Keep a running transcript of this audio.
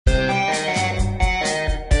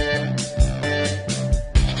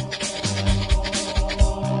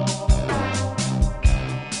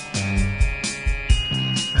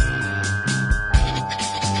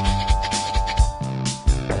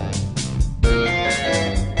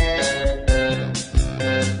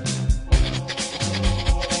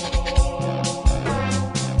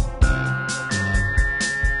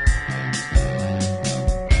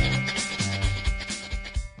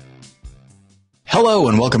Hello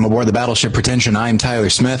and welcome aboard the Battleship Pretension. I'm Tyler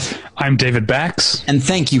Smith. I'm David Bax. And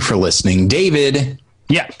thank you for listening. David.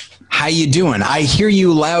 Yeah. How you doing? I hear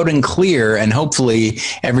you loud and clear, and hopefully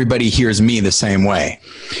everybody hears me the same way.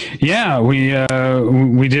 Yeah,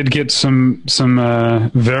 we did get some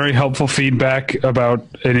very helpful feedback about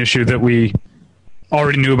an issue that we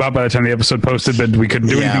already knew about by the time the episode posted, but we couldn't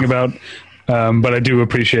do anything about. But I do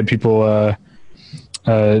appreciate people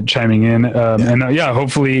chiming in, and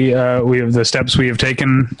hopefully we have the steps we have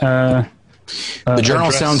taken. The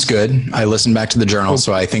journal sounds good. I listened back to the journal,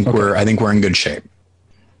 so I think we're in good shape.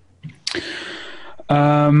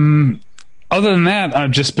 Other than that,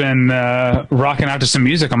 I've just been rocking out to some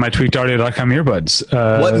music on my tweakedaudio.com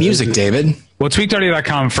earbuds. What music, David? Well,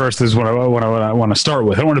 tweakedaudio.com first is what I want to start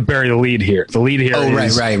with. I don't want to bury the lead here. The lead here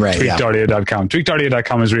is tweakedaudio.com.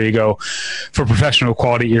 Tweakedaudio.com is where you go for professional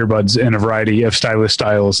quality earbuds in a variety of stylish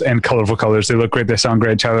styles and colorful colors. They look great. They sound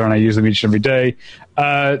great. Tyler and I use them each and every day.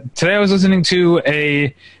 Today I was listening to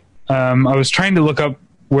I was trying to look up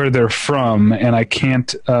where they're from, and I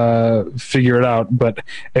can't figure it out, but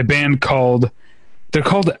a band they're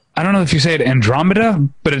called, I don't know if you say it Andromeda,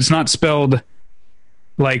 but it's not spelled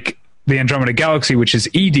like the Andromeda Galaxy, which is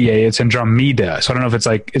EDA, it's Andromeda. So I don't know if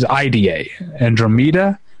it's IDA.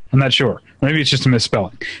 Andromeda? I'm not sure. Maybe it's just a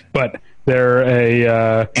misspelling. But they're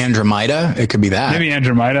a... Andromeda? It could be that. Maybe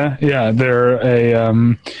Andromeda. Yeah, they're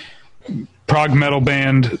a... prog metal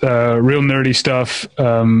band, real nerdy stuff.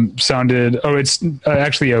 It's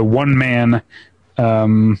actually a one-man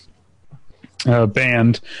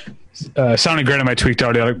band. Sounded great on my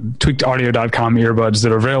tweakedaudio.com earbuds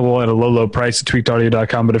that are available at a low price at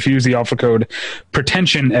tweakedaudio.com. But if you use the offer code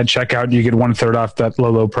pretension at checkout, you get 1/3 off that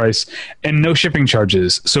low price and no shipping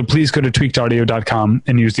charges. So please go to tweakedaudio.com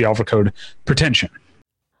and use the offer code pretension.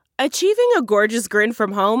 Achieving a gorgeous grin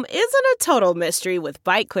from home isn't a total mystery with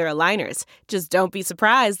Bite Clear aligners. Just don't be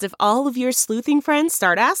surprised if all of your sleuthing friends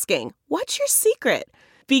start asking, "What's your secret?"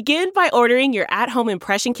 Begin by ordering your at-home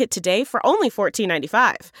impression kit today for only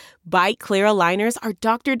 $14.95. Bite Clear aligners are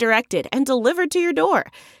doctor-directed and delivered to your door.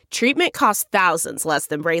 Treatment costs thousands less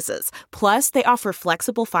than braces. Plus, they offer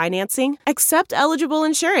flexible financing, accept eligible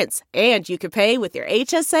insurance, and you can pay with your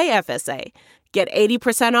HSA FSA. Get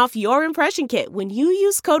 80% off your impression kit when you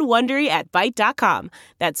use code WONDERY at Byte.com.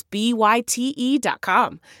 That's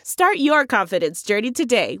BYTE.com. Start your confidence journey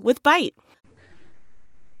today with Byte.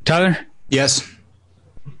 Tyler? Yes?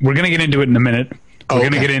 We're going to get into it in a minute. We're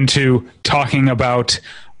going to get into talking about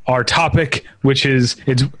our topic, which is,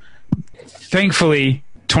 thankfully,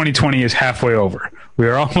 2020 is halfway over. We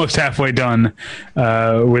are almost halfway done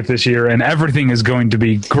with this year, and everything is going to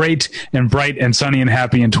be great and bright and sunny and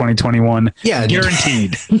happy in 2021. Yeah,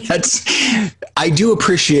 guaranteed. I do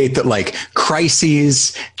appreciate that. Like,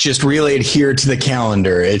 crises just really adhere to the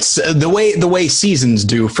calendar. It's the way seasons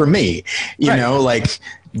do for me. You know, like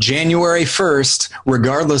January 1st,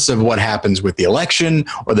 regardless of what happens with the election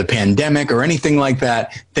or the pandemic or anything like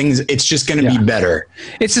that, it's just going to be better.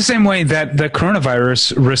 It's the same way that the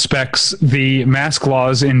coronavirus respects the mask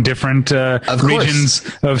laws in different regions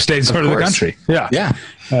of states or the country. Yeah. Yeah.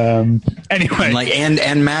 Anyway,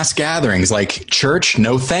 and mass gatherings like church.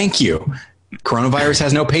 No, thank you. Coronavirus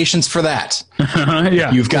has no patience for that.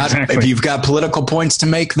 If you've got political points to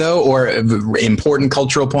make, though, or important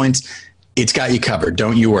cultural points, it's got you covered.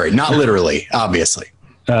 Don't you worry. Not literally, obviously.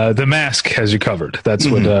 The mask has you covered. That's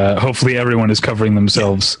what hopefully everyone is covering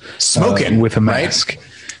themselves smoking with a mask.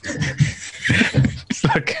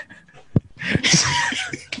 Look.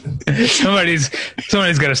 Somebody's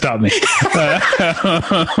got to stop me.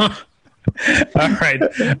 All right.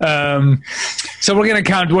 So we're gonna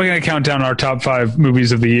count down our top 5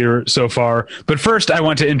 movies of the year so far. But first, I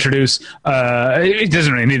want to introduce. It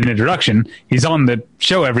doesn't really need an introduction. He's on the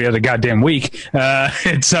show every other goddamn week.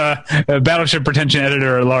 It's Battleship Pretension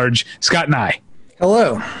editor at large, Scott Nye.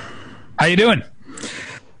 Hello. How you doing?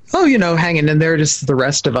 Oh, hanging in there, just the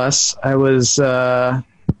rest of us. I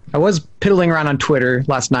was piddling around on Twitter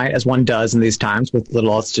last night, as one does in these times with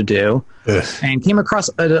little else to do, and came across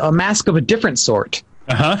a mask of a different sort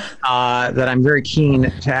that I'm very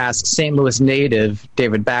keen to ask St. Louis native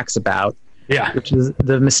David Bax about, which is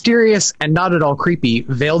the mysterious and not at all creepy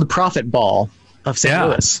Veiled Prophet Ball of St.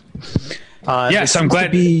 Louis. Yes, I'm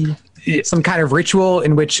glad. To be some kind of ritual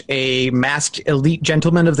in which a masked elite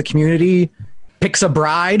gentleman of the community picks a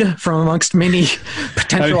bride from amongst many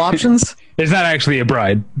potential options. It's not actually a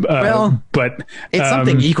bride, but it's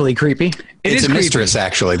something equally creepy. It's a mistress,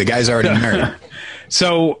 actually. The guy's already married.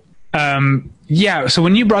 So, so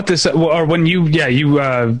when you brought this up, or when you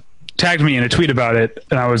tagged me in a tweet about it,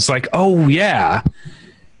 and I was like, oh yeah,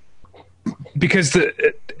 because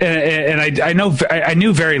I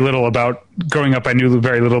knew very little about growing up. I knew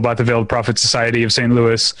very little about the Veiled Prophet Society of St.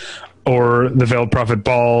 Louis or the Veiled Prophet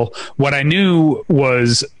Ball. What I knew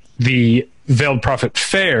was the Veiled Prophet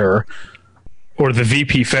Fair, or the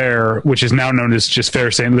VP Fair, which is now known as just Fair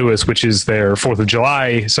St. Louis, which is their 4th of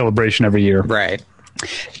July celebration every year. Right.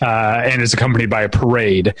 And is accompanied by a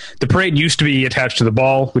parade. The parade used to be attached to the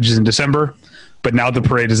ball, which is in December, but now the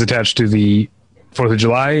parade is attached to the 4th of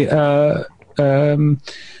July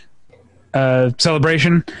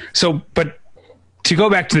celebration. So, but to go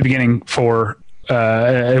back to the beginning for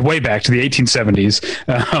way back to the 1870s,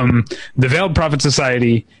 the Veiled Prophet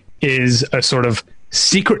Society is a sort of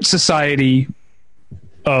secret society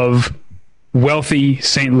of wealthy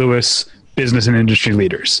St. Louis business and industry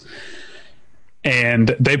leaders.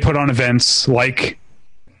 And they put on events like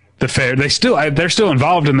the fair. They're still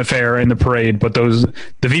involved in the fair and the parade, but the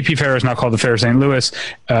VP Fair is now called the Fair St. Louis,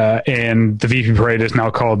 and the VP Parade is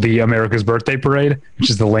now called the America's Birthday Parade,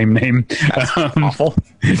 which is the lame name. That's awful.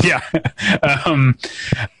 Yeah.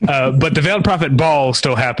 But the Veiled Prophet Ball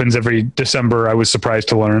still happens every December. I was surprised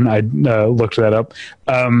to learn. I looked that up.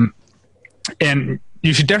 And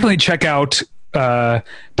you should definitely check out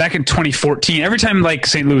back in 2014, every time like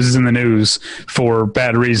St. Louis is in the news for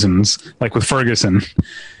bad reasons, like with Ferguson,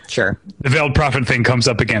 sure, the Veiled Prophet thing comes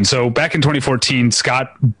up again. So back in 2014,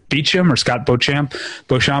 Scott Beauchamp wrote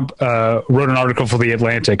an article for The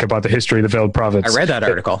Atlantic about the history of the Veiled Prophets. I read that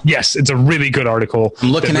article. Yes, it's a really good article.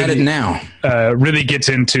 I'm looking at it now. Really gets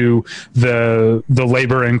into the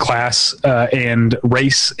labor and class and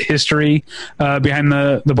race history behind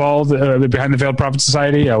the ball, behind the Veiled Prophet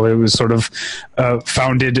Society. It was sort of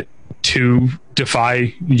founded to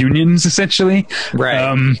defy unions, essentially.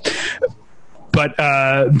 Right. But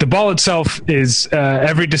the ball itself is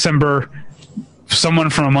every December, someone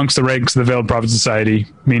from amongst the ranks of the Veiled Prophet Society,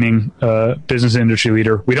 meaning business industry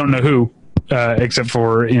leader. We don't know who, except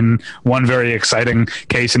for in one very exciting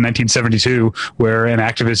case in 1972, where an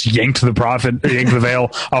activist yanked the veil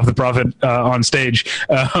off the prophet on stage.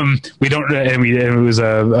 We don't, and it was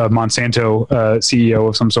a Monsanto CEO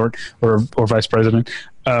of some sort, or vice president.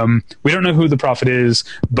 We don't know who the prophet is,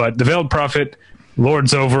 but the Veiled Prophet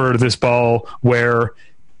lords over this ball where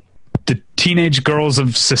the teenage girls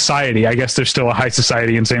of society, I guess there's still a high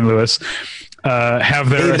society in St. Louis, have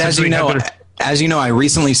their... David, as you know, I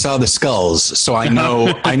recently saw The Skulls, so I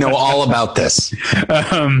know all about this.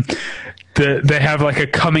 They have like a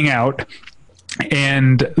coming out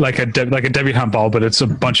and like a debutante ball, but it's a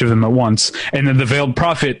bunch of them at once. And then the Veiled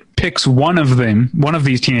Prophet picks one of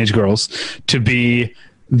these teenage girls, to be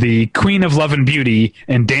the Queen of Love and Beauty,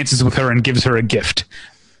 and dances with her and gives her a gift.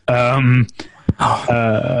 And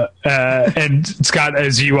Scott,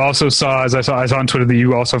 as you also saw, as I saw on Twitter, that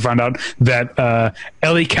you also found out that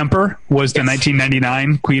Ellie Kemper was the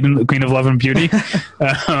 1999 Queen of Love and Beauty.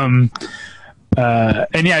 And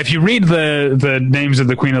yeah, if you read the names of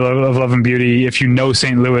the Queen of Love and Beauty, if you know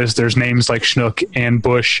St. Louis, there's names like Schnook and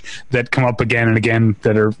Bush that come up again and again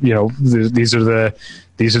that are, these are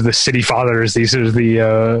the city fathers. These are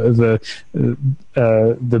the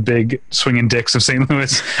big swinging dicks of St.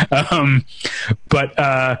 Louis. But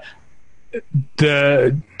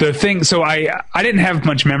the thing, so I didn't have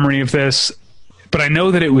much memory of this, but I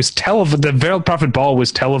know that it was the Veiled Prophet Ball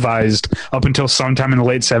was televised up until sometime in the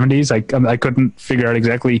late 70s. I couldn't figure out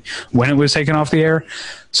exactly when it was taken off the air.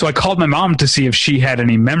 So I called my mom to see if she had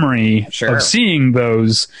any memory of seeing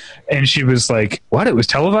those. And she was like, what? It was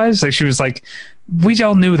televised? Like, she was like, we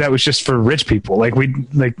all knew that was just for rich people. We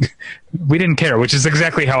didn't care, which is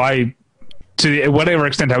exactly how to whatever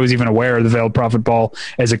extent I was even aware of the Veiled Prophet Ball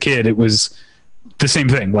as a kid. It was the same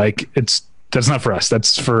thing. That's not for us.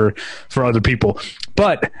 That's for other people.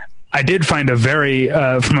 But I did find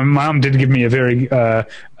my mom did give me a very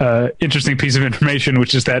interesting piece of information,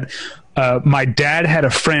 which is that my dad had a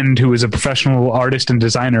friend who was a professional artist and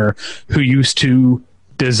designer who used to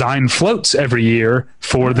design floats every year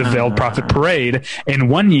for the Veiled Prophet Parade. And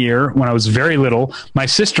one year, when I was very little, my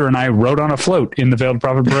sister and I rode on a float in the Veiled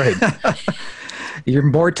Prophet Parade. You're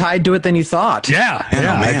more tied to it than you thought. Yeah,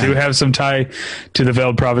 I do have some tie to the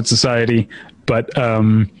Veiled Prophet Society, but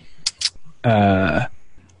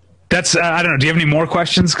that's I don't know. Do you have any more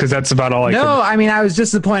questions? Because that's about all I. No, I mean, I was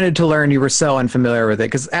disappointed to learn you were so unfamiliar with it.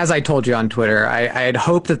 Because as I told you on Twitter, I had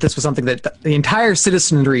hoped that this was something that the entire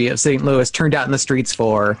citizenry of St. Louis turned out in the streets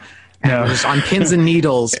for, and was on pins and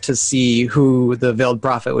needles to see who the Veiled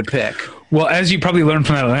Prophet would pick. Well, as you probably learned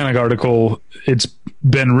from that Atlantic article, it's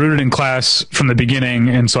been rooted in class from the beginning,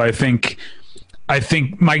 and so I think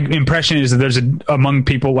my impression is that there's among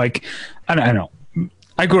people like I don't know.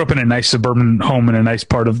 I grew up in a nice suburban home in a nice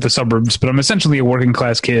part of the suburbs, but I'm essentially a working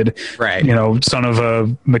class kid, right? You know, son of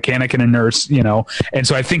a mechanic and a nurse, you know, and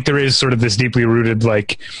so I think there is sort of this deeply rooted,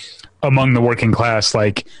 like, among the working class,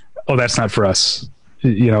 like, oh, that's not for us,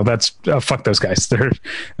 you know, that's fuck those guys, they're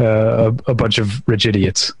a bunch of rich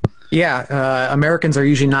idiots. Yeah, Americans are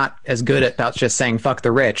usually not as good about just saying fuck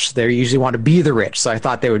the rich. They usually want to be the rich, so I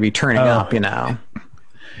thought they would be turning up, you know,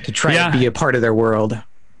 to try to be a part of their world.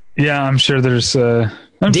 Yeah, I'm sure there's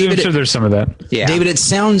I'm sure there's some of that. Yeah. David, it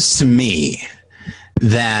sounds to me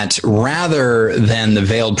that rather than the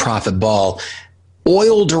Veiled Prophet Ball,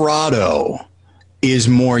 Oil Dorado is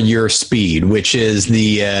more your speed, which is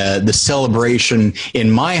the celebration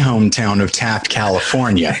in my hometown of Taft,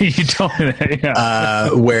 California. You told me that,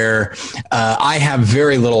 yeah. Where I have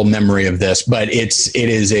very little memory of this, but it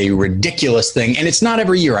is a ridiculous thing, and it's not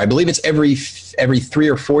every year. I believe it's every 3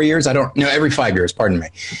 or 4 years. I don't know, every 5 years. Pardon me.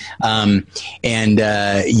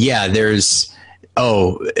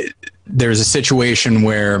 There's a situation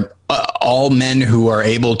where all men who are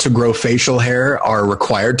able to grow facial hair are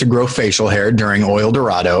required to grow facial hair during Oil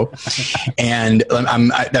Dorado. And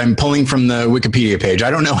I'm pulling from the Wikipedia page. I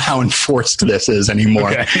don't know how enforced this is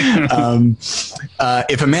anymore. Okay.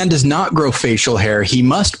 If a man does not grow facial hair, he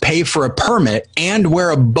must pay for a permit and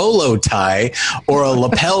wear a bolo tie or a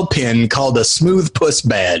lapel pin called a smooth puss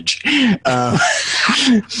badge.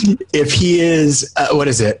 If he is,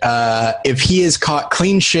 if he is caught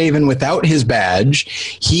clean shaven without his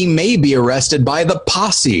badge, he may be arrested by the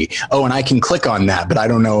posse. Oh, and I can click on that, but I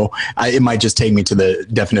don't know. It might just take me to the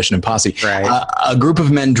definition of posse. Right. A group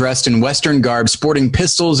of men dressed in Western garb, sporting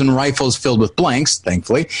pistols and rifles filled with blanks,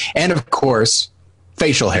 thankfully, and of course,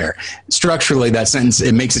 facial hair. Structurally, that sentence,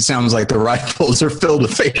 it makes it sound like the rifles are filled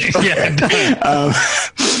with facial hair.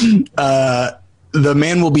 The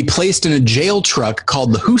man will be placed in a jail truck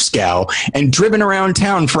called the Hooskow and driven around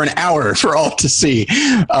town for an hour for all to see.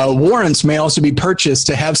 Warrants may also be purchased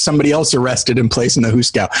to have somebody else arrested and placed in the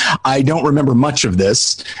Hooskow. I don't remember much of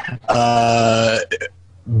this, but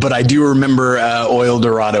I do remember Oil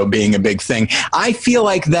Dorado being a big thing. I feel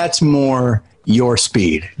like that's more your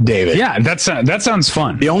speed, David. Yeah, that sounds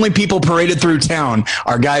fun. The only people paraded through town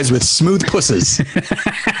are guys with smooth pusses.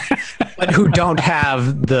 But who don't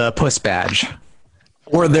have the puss badge.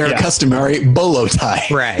 Or their customary bolo tie.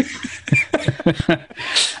 Right.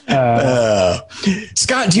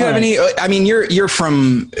 Scott, do you have any? I mean, you're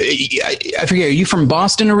from. I forget. Are you from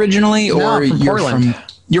Boston originally, or from Portland?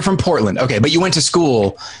 You're from Portland. Okay, but you went to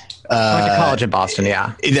school. I went to college in Boston.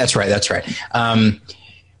 Yeah. That's right. That's right.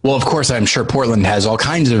 Well, of course, I'm sure Portland has all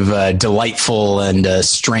kinds of delightful and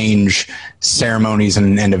strange ceremonies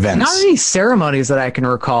and events. Not any ceremonies that I can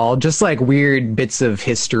recall, just like weird bits of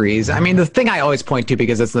histories. I mean, the thing I always point to,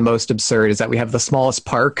 because it's the most absurd, is that we have the smallest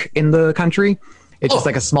park in the country. It's just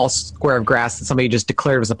like a small square of grass that somebody just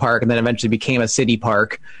declared was a park and then eventually became a city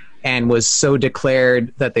park, and was so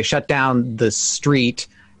declared that they shut down the street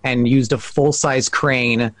and used a full-size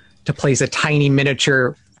crane to place a tiny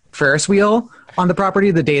miniature Ferris wheel on the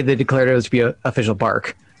property the day they declared it was to be an official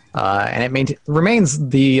park. And it remains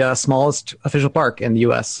the smallest official park in the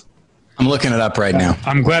U.S. I'm looking it up right now.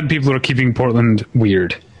 I'm glad people are keeping Portland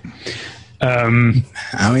weird. Oh,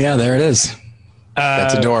 yeah, there it is.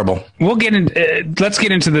 That's adorable. We'll get in. Let's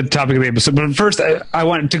get into the topic of the episode. But first, I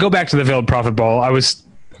want to go back to the Veiled Prophet Ball.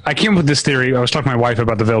 I came up with this theory. I was talking to my wife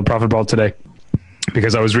about the Veiled Prophet Ball today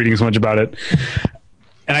because I was reading so much about it.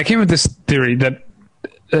 And I came up with this theory that,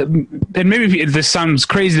 and maybe this sounds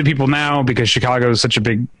crazy to people now because Chicago is such a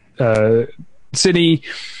big city,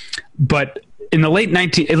 but in the late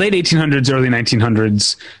 1800s, early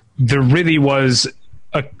 1900s, there really was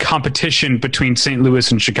a competition between St. Louis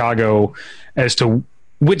and Chicago as to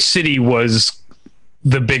which city was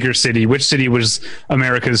the bigger city, which city was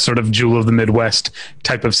America's sort of jewel of the Midwest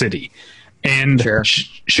type of city. And sure.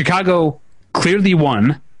 Chicago clearly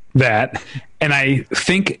won that. And I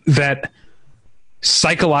think that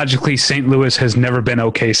psychologically, St. Louis has never been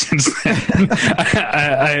okay since then.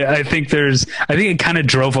 I think it kind of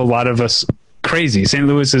drove a lot of us crazy. St.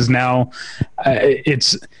 Louis is now,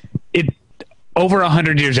 over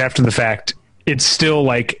 100 years after the fact, it's still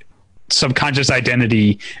like subconscious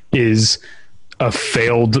identity is a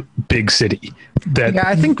failed big city. Yeah,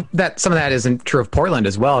 I think that some of that isn't true of Portland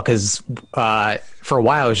as well, because for a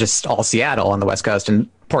while it was just all Seattle on the West Coast, and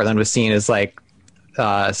Portland was seen as like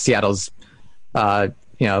Seattle's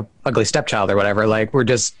ugly stepchild or whatever. Like, we're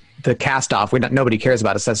just the cast off. Nobody cares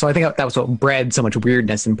about us. So I think that was what bred so much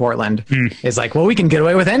weirdness in Portland. Is like, well, we can get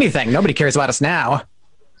away with anything. Nobody cares about us now.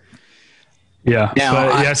 Yeah.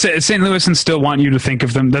 Now, St. Louisans still want you to think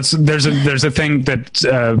of them. There's a thing that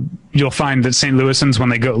you'll find that St. Louisans, when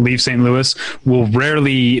they leave St. Louis, will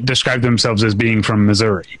rarely describe themselves as being from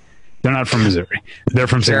Missouri. They're not from Missouri. They're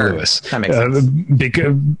from St. Louis. That makes sense.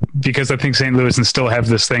 Because I think St. Louisans still have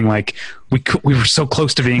this thing like we were so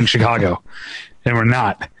close to being Chicago, and we're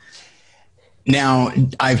not. Now,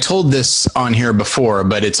 I've told this on here before,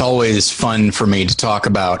 but it's always fun for me to talk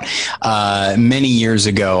about. Many years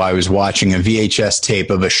ago, I was watching a VHS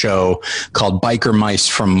tape of a show called Biker Mice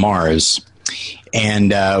from Mars,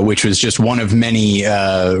 and which was just one of many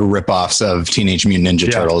ripoffs of Teenage Mutant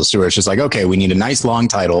Ninja Turtles, where it's just like, okay, we need a nice long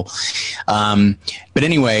title. But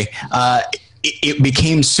anyway, it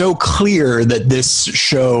became so clear that this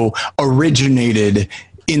show originated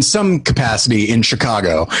in some capacity in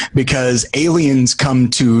Chicago, because aliens come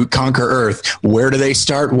to conquer Earth. Where do they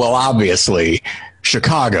start? Well, obviously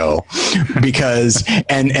Chicago, because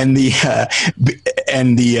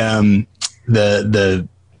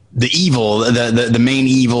the evil, the main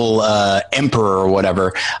evil emperor or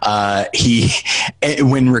whatever,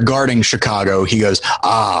 when regarding Chicago, he goes,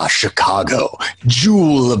 Chicago,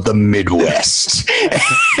 jewel of the Midwest.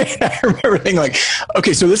 I remember thinking like,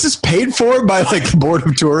 okay, so this is paid for by like the Board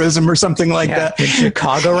of Tourism or something like that. Did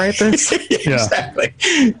Chicago write this? Exactly.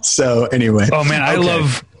 So anyway. Oh man,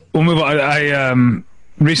 we'll move on. I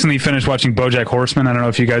recently finished watching BoJack Horseman. I don't know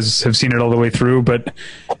if you guys have seen it all the way through, but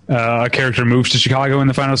a character moves to Chicago in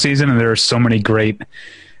the final season, and there are so many great,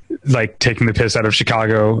 like, taking the piss out of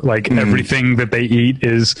Chicago. Like, everything that they eat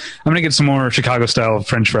is, I'm gonna get some more Chicago style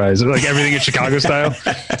French fries. Like, everything is Chicago style.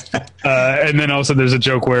 And then also there's a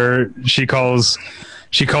joke where she calls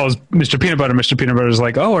Mr. Peanut Butter. Mr. Peanut Butter is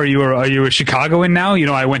like, "Oh, are you a Chicagoan now? You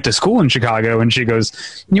know, I went to school in Chicago." And she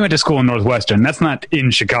goes, "You went to school in Northwestern. That's not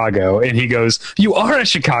in Chicago." And he goes, "You are a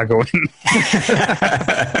Chicagoan."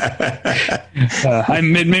 I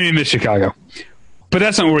maybe miss Chicago, but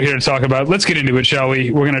that's not what we're here to talk about. Let's get into it, shall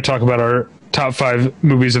we? We're going to talk about our top 5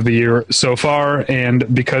 movies of the year so far,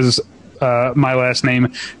 and because my last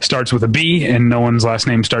name starts with a B and no one's last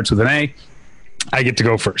name starts with an A, I get to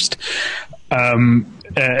go first.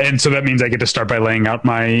 And so that means I get to start by laying out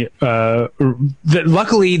my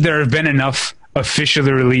luckily there have been enough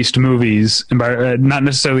officially released movies, and by not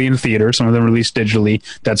necessarily in theater, some of them released digitally,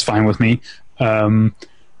 that's fine with me, that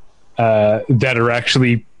are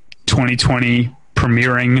actually 2020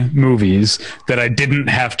 premiering movies, that I didn't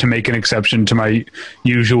have to make an exception to my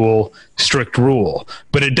usual strict rule.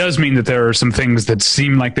 But it does mean that there are some things that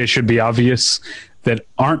seem like they should be obvious that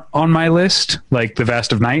aren't on my list. Like The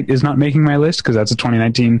Vast of Night is not making my list because that's a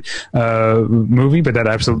 2019 movie, but that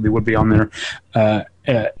absolutely would be on there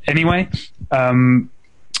anyway.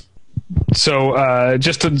 So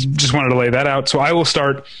just wanted to lay that out. So I will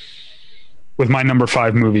start with my number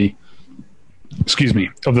 5 movie,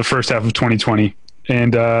 of the first half of 2020.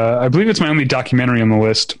 And I believe it's my only documentary on the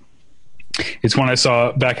list. It's one I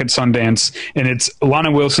saw back at Sundance, and it's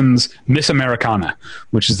Lana Wilson's Miss Americana,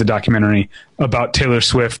 which is the documentary about Taylor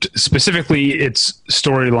Swift. Specifically, its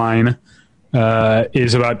storyline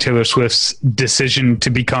is about Taylor Swift's decision to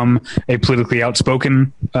become a politically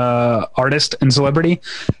outspoken artist and celebrity.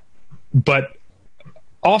 But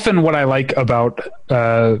often what I like about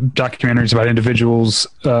documentaries about individuals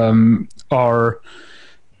are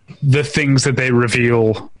the things that they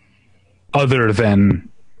reveal other than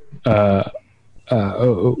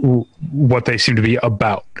what they seem to be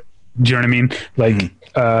about. Do you know what I mean? Like,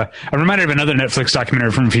 I'm reminded of another Netflix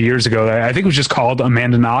documentary from a few years ago. I think it was just called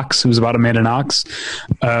Amanda Knox. It was about Amanda Knox,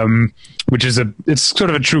 which is it's sort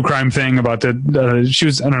of a true crime thing about she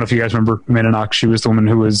was, I don't know if you guys remember Amanda Knox. She was the woman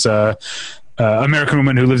who was, American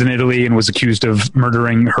woman who lived in Italy and was accused of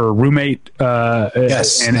murdering her roommate.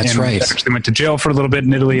 Yes, that's right. Actually went to jail for a little bit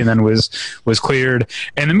in Italy and then was cleared.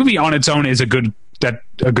 And the movie on its own is a good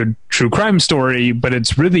true crime story, but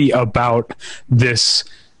it's really about this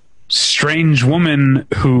strange woman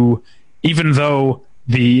who, even though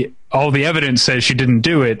all the evidence says she didn't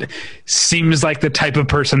do it, seems like the type of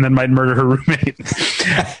person that might murder her roommate.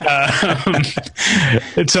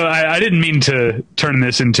 And so I didn't mean to turn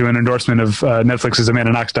this into an endorsement of Netflix's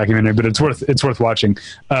Amanda Knox documentary, but it's worth watching.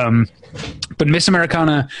 But Miss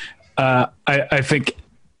Americana, I think,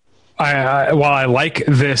 while I like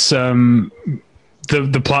this,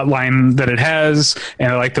 the plot line that it has,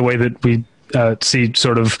 and I like the way that we see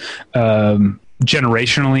sort of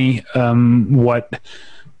generationally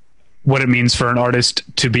what it means for an artist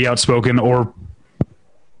to be outspoken, or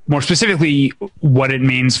more specifically, what it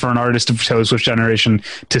means for an artist of Taylor Swift's generation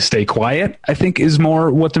to stay quiet, I think, is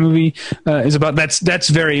more what the movie is about. That's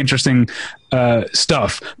very interesting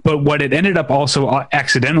stuff. But what it ended up also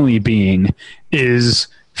accidentally being is,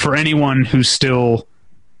 for anyone who's still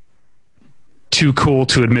too cool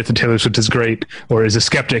to admit that Taylor Swift is great, or is a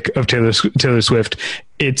skeptic of Taylor Swift,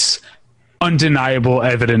 it's undeniable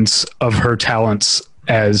evidence of her talents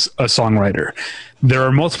as a songwriter. There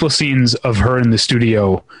are multiple scenes of her in the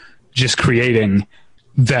studio just creating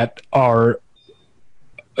that are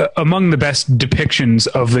among the best depictions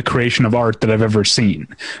of the creation of art that I've ever seen.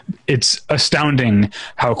 It's astounding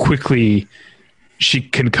how quickly she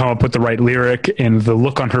can come up with the right lyric, and the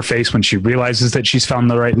look on her face when she realizes that she's found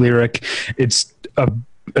the right lyric. It's a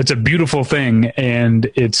beautiful thing, and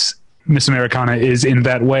it's Miss Americana is in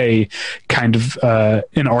that way kind of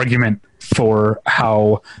an argument for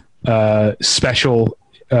how special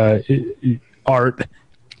art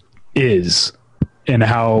is, and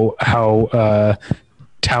how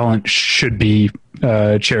talent should be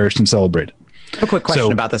cherished and celebrated. A quick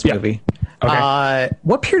question about this movie. Okay.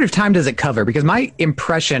 What period of time does it cover? Because my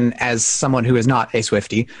impression as someone who is not a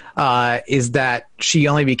Swiftie is that she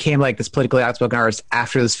only became like this politically outspoken artist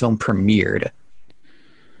after this film premiered.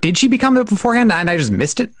 Did she become it beforehand and I just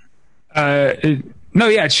missed it? No,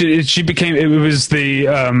 yeah, she became. It was the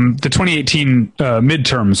 2018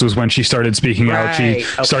 midterms was when she started speaking out. She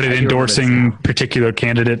started endorsing particular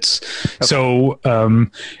candidates. Okay. So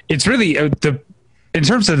it's really in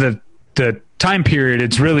terms of the time period,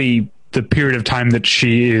 it's really the period of time that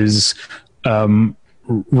she is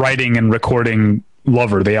writing and recording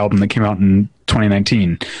Lover, the album that came out in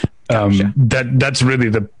 2019. Gotcha. That's really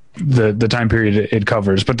the time period it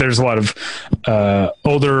covers. But there's a lot of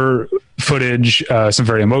older footage, some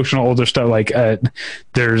very emotional older stuff. Like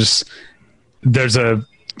there's a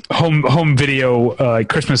home video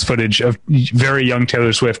Christmas footage of very young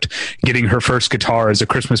Taylor Swift getting her first guitar as a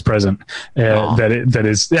Christmas present. That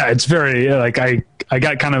is it's very like I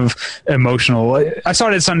got kind of emotional. I saw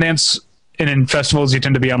it at Sundance, and in festivals you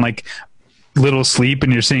tend to be on like little sleep,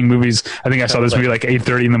 and you're seeing movies. I think I saw this movie like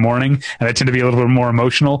 8:30 in the morning, and I tend to be a little bit more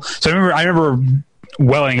emotional. So I remember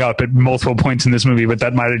welling up at multiple points in this movie, but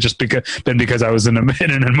that might have just been because I was in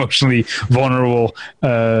an emotionally vulnerable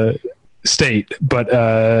state. But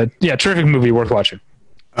terrific movie, worth watching.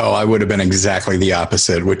 Oh, I would have been exactly the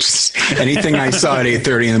opposite, which is anything I saw at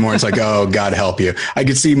 8:30 in the morning, it's like, oh, God help you. I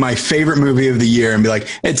could see my favorite movie of the year and be like,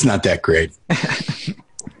 it's not that great.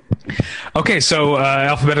 Okay, so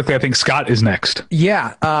alphabetically, I think Scott is next.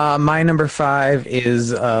 Yeah, my number 5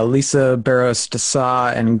 is Lisa Barros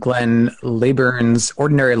Dessa and Glenn Layburn's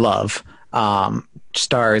Ordinary Love.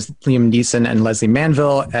 Stars Liam Neeson and Leslie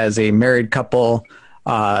Manville as a married couple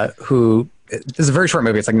who... This is a very short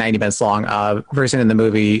movie. It's like 90 minutes long. Very soon in the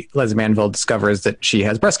movie, Leslie Manville discovers that she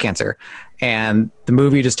has breast cancer. And the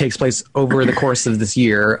movie just takes place over the course of this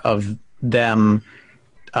year of them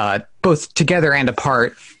both together and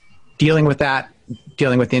apart, dealing with that,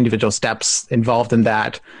 dealing with the individual steps involved in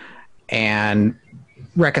that, and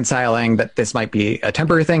reconciling that this might be a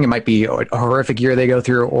temporary thing. It might be a horrific year they go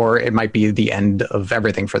through, or it might be the end of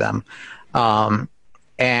everything for them.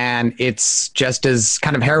 And it's just as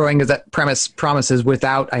kind of harrowing as that premise promises,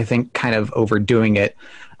 without, I think, kind of overdoing it.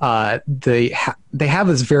 They have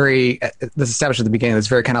this established at the beginning, this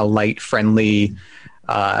very kind of light, friendly,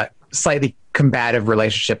 slightly combative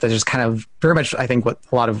relationship that's just kind of very much, I think, what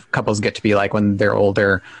a lot of couples get to be like when they're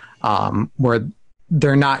older, where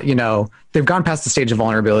they're not, they've gone past the stage of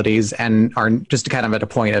vulnerabilities and are just kind of at a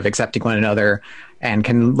point of accepting one another and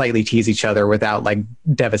can lightly tease each other without like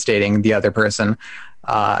devastating the other person.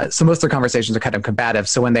 So most of their conversations are kind of combative.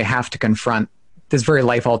 So when they have to confront this very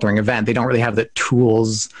life-altering event, they don't really have the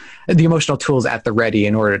tools, the emotional tools at the ready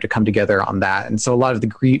in order to come together on that. And so a lot of the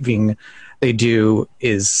grieving they do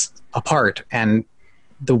is apart, and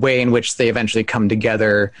the way in which they eventually come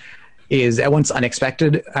together is at once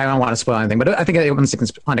unexpected. I don't want to spoil anything, but I think at once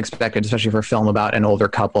it's unexpected, especially for a film about an older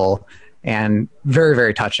couple, and very,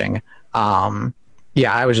 very touching. I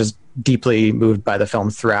was just deeply moved by the film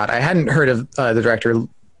throughout. I hadn't heard of the director,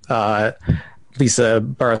 Lisa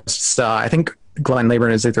Barros. I think Glenn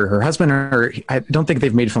Layburn is either her husband, or I don't think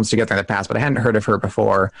they've made films together in the past, but I hadn't heard of her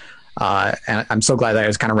before. And I'm so glad that I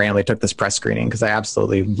just kind of randomly took this press screening, because I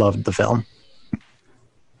absolutely loved the film.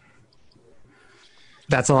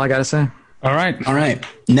 That's all I got to say. All right.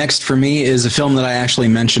 Next for me is a film that I actually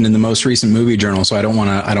mentioned in the most recent movie journal, so I don't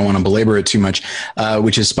want to belabor it too much,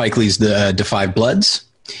 which is Spike Lee's The Five Bloods,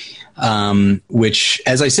 which,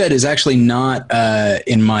 as I said, is actually not,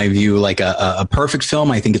 in my view, like a perfect film.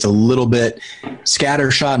 I think it's a little bit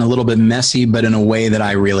scattershot and a little bit messy, but in a way that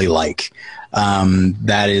I really like.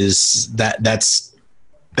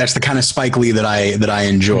 That's the kind of Spike Lee that I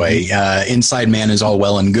enjoy. Inside Man is all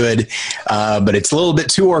well and good, but it's a little bit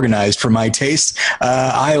too organized for my taste.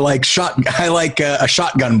 I like a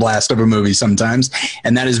shotgun blast of a movie sometimes,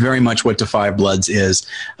 and that is very much what Da 5 Bloods is.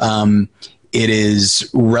 It is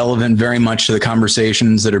relevant very much to the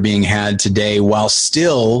conversations that are being had today, while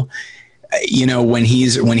still, when he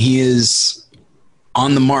is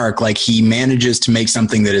on the mark, like he manages to make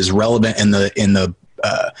something that is relevant in the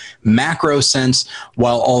macro sense,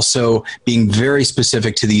 while also being very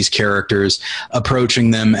specific to these characters,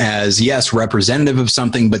 approaching them as, yes, representative of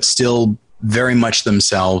something, but still very much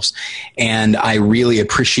themselves. And I really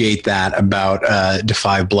appreciate that about Da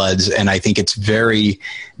 5 Bloods. And I think there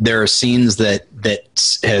are scenes that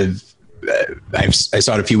have, I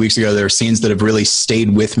saw it a few weeks ago. There are scenes that have really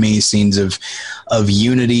stayed with me, scenes of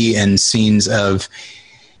unity and scenes of,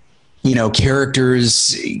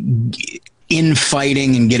 characters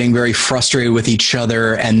infighting and getting very frustrated with each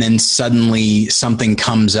other, and then suddenly something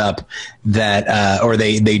comes up that or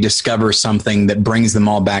they discover something that brings them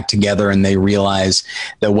all back together, and they realize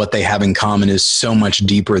that what they have in common is so much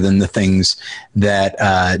deeper than the things that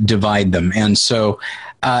divide them. And so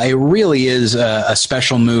it really is a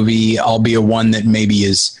special movie, albeit one that maybe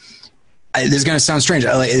is, this is going to sound strange,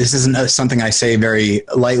 this isn't something I say very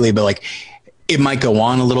lightly, but like, it might go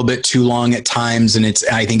on a little bit too long at times, and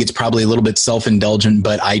I think it's probably a little bit self-indulgent,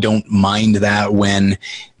 but I don't mind that when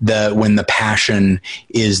the passion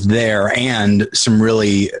is there, and some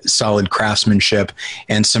really solid craftsmanship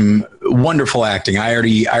and some wonderful acting. I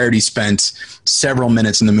already spent several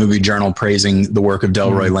minutes in the movie journal praising the work of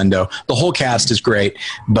Delroy Lindo. The whole cast is great,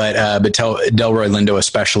 but Delroy Lindo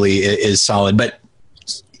especially is solid. But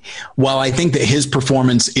while I think that his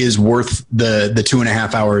performance is worth the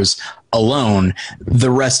 2.5 hours alone,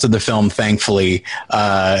 the rest of the film, thankfully,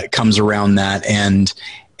 comes around that. And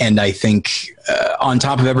I think on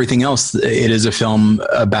top of everything else, it is a film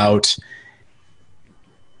about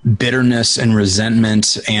bitterness and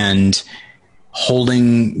resentment and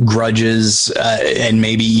holding grudges, and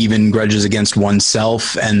maybe even grudges against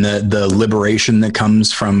oneself, and the liberation that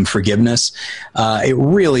comes from forgiveness. It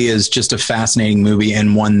really is just a fascinating movie,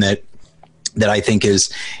 and one that I think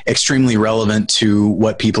is extremely relevant to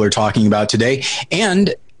what people are talking about today.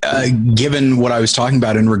 And given what I was talking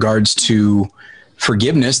about in regards to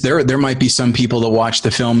forgiveness, there might be some people that watch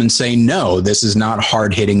the film and say, no, this is not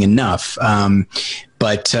hard hitting enough.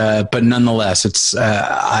 But nonetheless, it's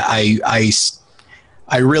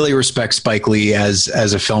I really respect Spike Lee as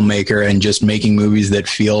a filmmaker, and just making movies that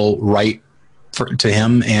feel right to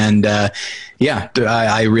him. And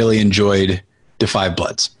I really enjoyed Da 5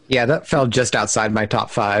 Bloods. Yeah, that fell just outside my top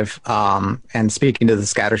 5. And speaking to the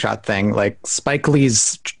scattershot thing, like Spike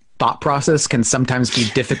Lee's thought process can sometimes be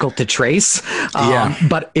difficult to trace,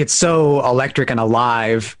 but it's so electric and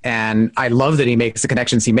alive. And I love that he makes the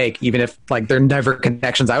connections he makes, even if like they're never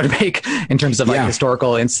connections I would make in terms of like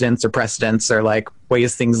historical incidents or precedents or like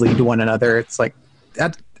ways things lead to one another. It's like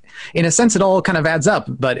that. In a sense, it all kind of adds up,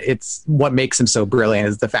 but it's what makes him so brilliant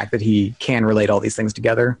is the fact that he can relate all these things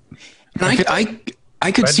together. And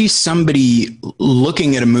I could see somebody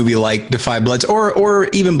looking at a movie like Da 5 Bloods or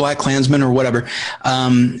even Black Klansman or whatever,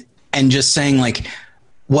 and just saying like,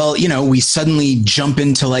 well, we suddenly jump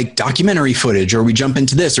into like documentary footage, or we jump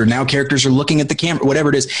into this, or now characters are looking at the camera, whatever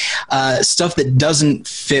it is, stuff that doesn't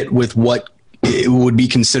fit with what it would be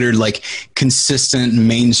considered like consistent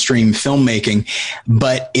mainstream filmmaking,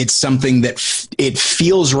 but it's something that it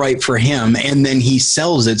feels right for him, and then he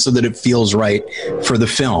sells it so that it feels right for the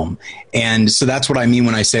film. And so that's what I mean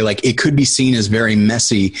when I say like it could be seen as very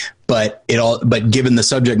messy, but given the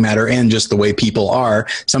subject matter and just the way people are,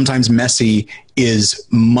 sometimes messy is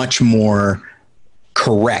much more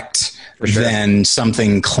correct than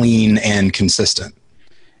something clean and consistent.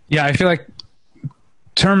 Yeah, I feel like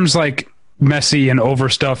terms like messy and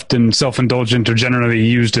overstuffed and self-indulgent are generally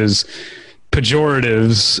used as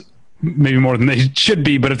pejoratives, maybe more than they should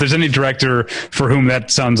be. But if there's any director for whom that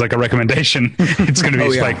sounds like a recommendation, it's going to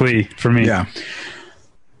be Spike Lee for me. Yeah.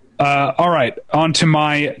 All right, on to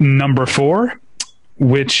my number 4,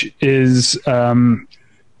 which is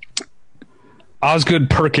Osgood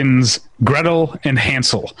Perkins' Gretel and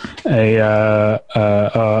Hansel, a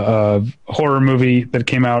horror movie that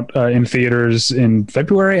came out in theaters in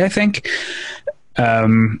February, I think.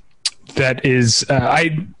 That is,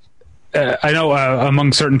 I know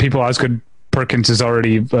like certain people, Osgood Perkins is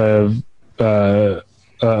already a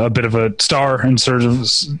bit of a star in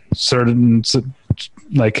certain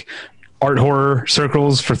like art horror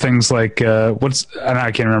circles for things like I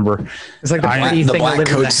can't remember. It's like the pretty thing that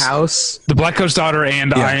lives in the house. The Black Coat's Daughter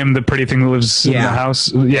and I Am the Pretty Thing That Lives in the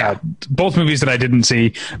House. Yeah, both movies that I didn't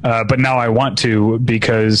see, but now I want to,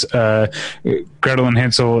 because Gretel and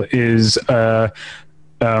Hansel is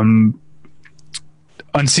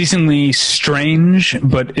unceasingly strange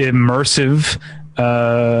but immersive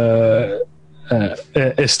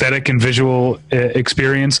aesthetic and visual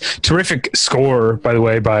experience. Terrific score, by the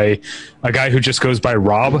way, by a guy who just goes by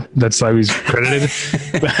Rob. That's how he's credited.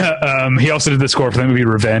 He also did the score for the movie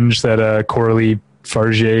Revenge, that Coralie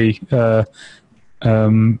Fargier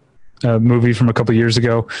movie from a couple years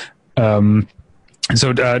ago.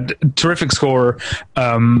 So terrific score.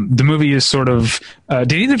 The movie is sort of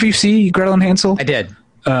did either of you see Gretel and Hansel? I did.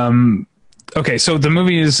 Okay, so the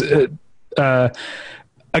movie is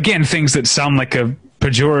again, things that sound like a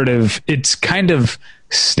pejorative. It's kind of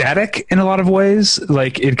static in a lot of ways.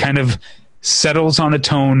 Like, it kind of settles on a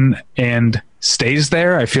tone and stays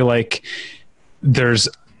there. I feel like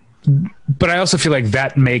but I also feel like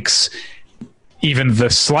that makes even the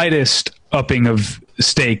slightest upping of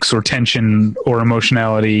stakes or tension or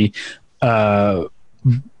emotionality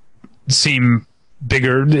seem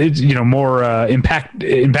bigger, more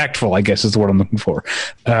impactful, I guess is the word I'm looking for.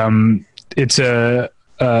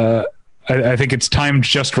 I think it's timed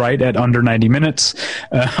just right at under 90 minutes.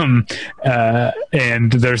 And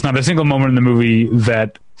there's not a single moment in the movie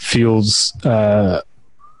that feels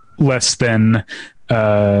less than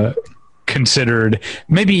considered,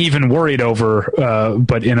 maybe even worried over,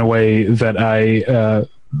 but in a way that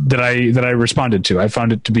I responded to. I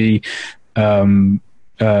found it to be a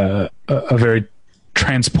very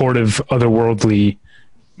transportive, otherworldly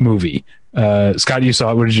movie. Scott, you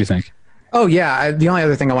saw it. What did you think? Oh, yeah. The only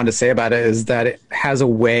other thing I wanted to say about it is that it has a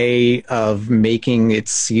way of making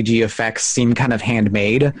its CG effects seem kind of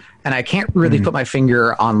handmade. And I can't really put my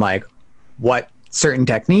finger on like what certain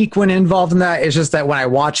technique went involved in that. It's just that when I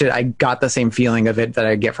watch it, I got the same feeling of it that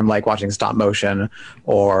I get from like watching stop motion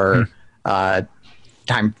or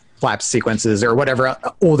time lapse sequences or whatever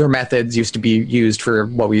older methods used to be used for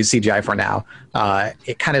what we use CGI for now.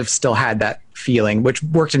 It kind of still had that feeling, which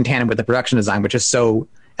worked in tandem with the production design, which is so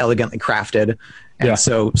elegantly crafted and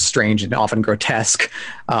so strange and often grotesque.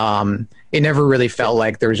 It never really felt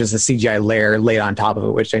like there was just a CGI layer laid on top of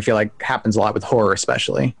it, which I feel like happens a lot with horror,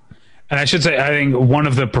 especially. And I should say, I think one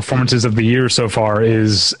of the performances of the year so far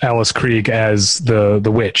is Alice Krige as the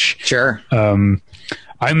witch. Sure.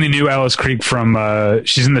 I only knew Alice Krige from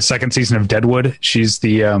she's in the second season of Deadwood. She's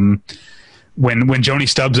the when Joni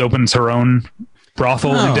Stubbs opens her own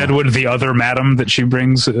brothel in Deadwood, the other madam that she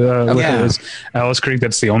brings with her is Alice Krige.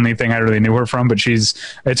 That's the only thing I really knew her from, but it's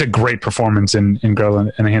a great performance in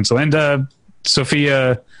Gretel and Hansel. And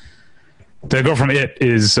Sophia, the girl from It,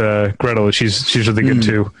 is Gretel. She's really good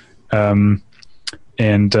too. And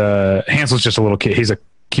Hansel's just a little kid. He's a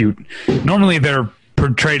cute. Normally they're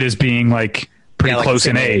portrayed as being like pretty close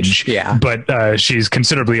in age, but she's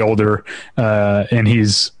considerably older, and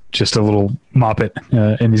he's just a little moppet,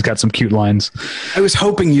 and he's got some cute lines. I was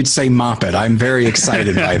hoping you'd say moppet. I'm very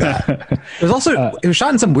excited by that. It was also it was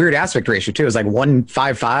shot in some weird aspect ratio too. It was like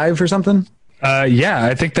 1:55 or something. Yeah,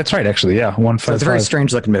 I think that's right. Actually, yeah, 1:55. So it's a very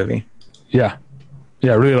strange looking movie. Yeah, I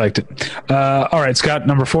really liked it. All right, Scott,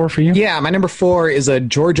 number 4 for you. Yeah, my number 4 is a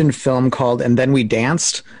Georgian film called "And Then We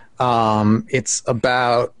Danced." It's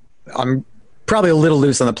about probably a little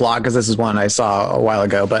loose on the plot because this is one I saw a while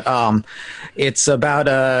ago, but it's about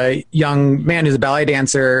a young man who's a ballet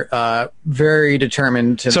dancer, very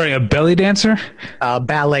determined to... Sorry, a belly dancer?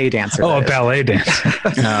 Ballet dancer. Oh, a ballet dancer.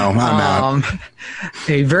 No, I'm not.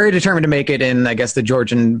 He's very determined to make it in, I guess, the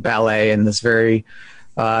Georgian ballet, and this very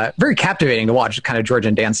captivating to watch kind of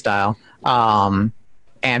Georgian dance style, and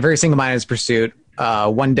very single-minded in his pursuit.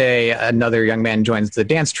 One day, another young man joins the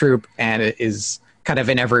dance troupe and is kind of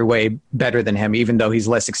in every way better than him, even though he's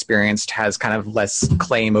less experienced, has kind of less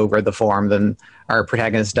claim over the form than our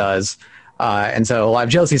protagonist does. And so a lot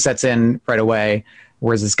of jealousy sets in right away.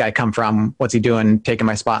 Where's this guy come from? What's he doing? Taking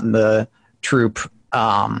my spot in the troupe.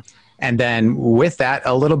 And then with that,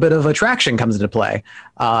 a little bit of attraction comes into play.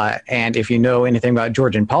 And if you know anything about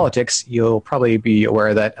Georgian politics, you'll probably be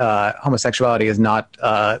aware that homosexuality is not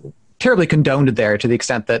terribly condoned there, to the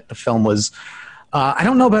extent that the film was... I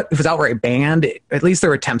don't know about if it's outright banned. At least there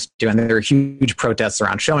were attempts to, and there were huge protests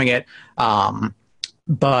around showing it.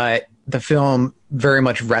 But the film very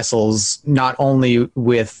much wrestles not only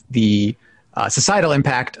with the societal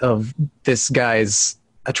impact of this guy's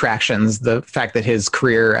attractions, the fact that his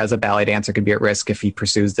career as a ballet dancer could be at risk if he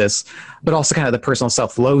pursues this, but also kind of the personal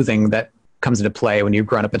self-loathing that comes into play when you've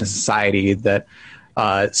grown up in a society that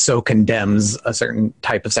so condemns a certain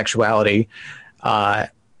type of sexuality.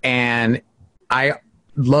 And I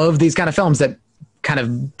love these kind of films that kind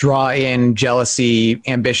of draw in jealousy,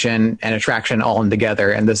 ambition, and attraction all in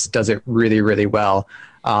together. And this does it really, really well.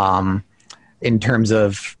 In terms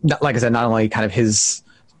of, like I said, not only kind of his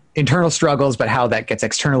internal struggles, but how that gets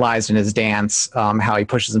externalized in his dance, how he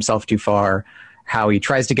pushes himself too far, how he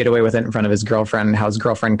tries to get away with it in front of his girlfriend, how his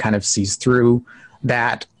girlfriend kind of sees through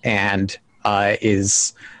that and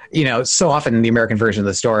is, you know, so often in the American version of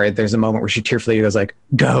the story, there's a moment where she tearfully goes like,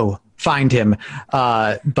 go find him.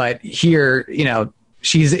 But here, you know,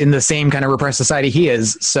 she's in the same kind of repressed society he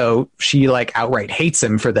is. So she like outright hates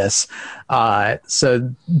him for this.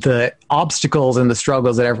 So the obstacles and the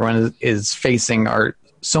struggles that everyone is facing are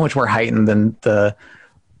so much more heightened than the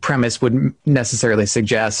premise would necessarily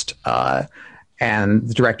suggest. And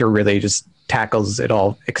the director really just tackles it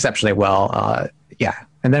all exceptionally well. Yeah.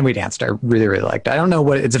 And Then We Danced, I really, really liked. I don't know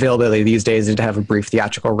what its availability these days is to have a brief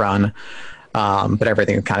theatrical run. But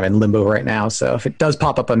everything is kind of in limbo right now. So if it does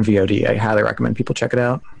pop up on VOD, I highly recommend people check it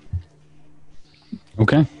out.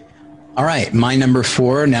 Okay. All right. My number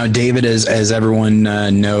 4. Now, David, as everyone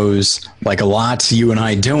knows, like a lot, you and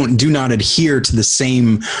I do not adhere to the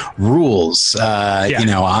same rules. You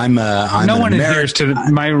know, I'm no one adheres to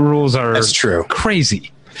my rules. That's true.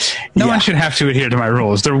 Crazy. No one should have to adhere to my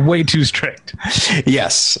rules. They're way too strict.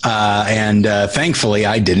 Yes. And thankfully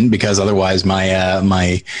I didn't, because otherwise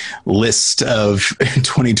my list of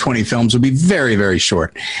 2020 films would be very, very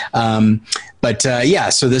short.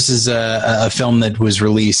 So this is a film that was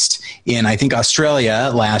released in, I think, Australia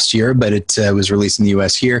last year, but it was released in the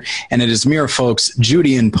US here. And it is Mira Folk's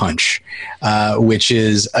Judy and Punch, which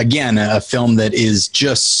is, again, a film that is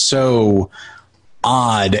just so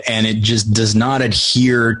odd, and it just does not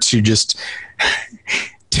adhere to just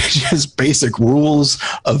basic rules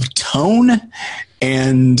of tone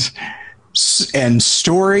and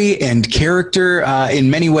story and character.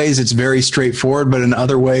 In many ways it's very straightforward, but in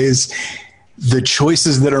other ways the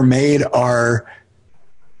choices that are made are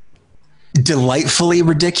delightfully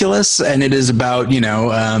ridiculous. And it is about, you know,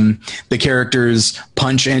 the characters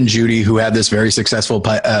Punch and Judy, who have this very successful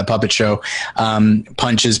puppet show.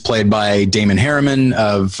 Punch is played by Damon Harriman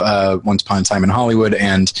of Once Upon a Time in Hollywood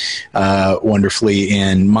and wonderfully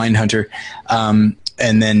in Mindhunter. And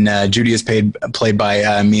then Judy is played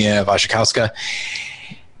by Mia Wasikowska.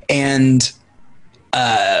 And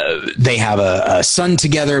they have a son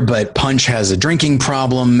together, but Punch has a drinking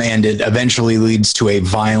problem, and it eventually leads to a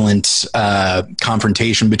violent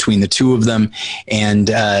confrontation between the two of them. And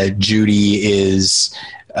Judy is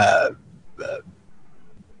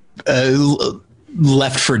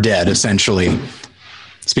left for dead, essentially.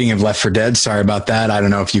 Speaking of Left 4 Dead, sorry about that. I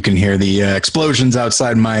don't know if you can hear the explosions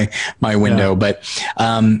outside my window, but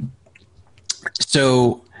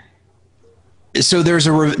so there's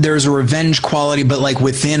a revenge quality, but like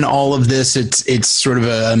within all of this, it's sort of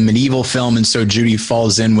a medieval film. And so Judy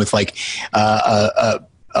falls in with like a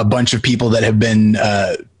bunch of people that have been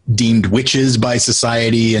deemed witches by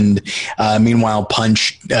society. And meanwhile,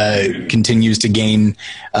 Punch continues to gain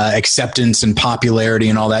acceptance and popularity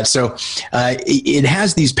and all that. So it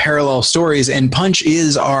has these parallel stories, and Punch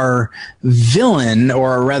is our villain,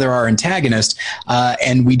 or rather our antagonist,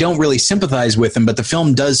 and we don't really sympathize with him, but the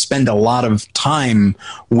film does spend a lot of time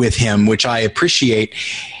with him, which I appreciate.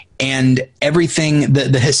 And everything,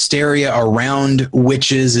 the hysteria around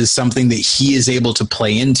witches is something that he is able to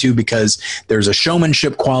play into, because there's a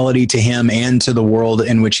showmanship quality to him and to the world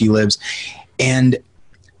in which he lives. And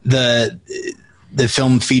the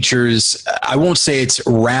film features, I won't say it's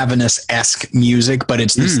Ravenous-esque music, but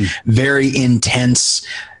it's this very intense,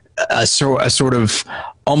 a sort of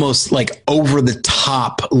almost like over the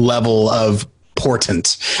top level of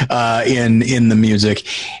portent in the music.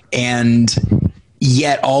 And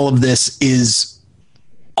yet all of this is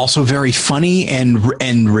also very funny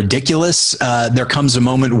and ridiculous. There comes a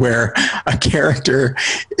moment where a character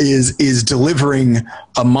is delivering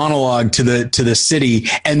a monologue to the city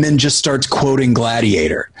and then just starts quoting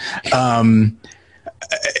Gladiator. Oh,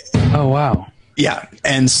 wow. Yeah.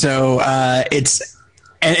 And so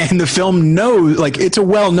and the film knows, like, it's a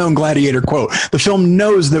well-known Gladiator quote. The film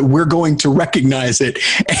knows that we're going to recognize it,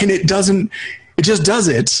 and it just does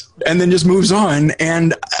it and then just moves on.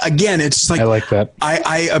 And again, it's like, I like that.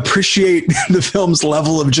 I appreciate the film's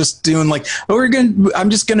level of just doing like,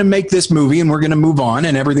 I'm just going to make this movie and we're going to move on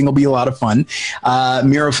and everything will be a lot of fun.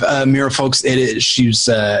 Mira Folks, she's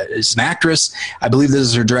an actress. I believe this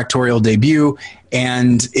is her directorial debut.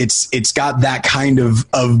 And it's got that kind of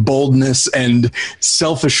boldness and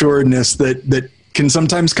self-assuredness that can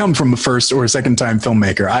sometimes come from a first or a second time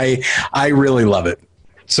filmmaker. I really love it.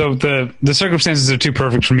 So the circumstances are too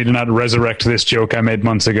perfect for me to not resurrect this joke I made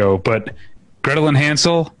months ago. But Gretel and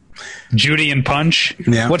Hansel, Judy and Punch.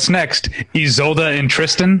 Yeah. What's next? Isolde and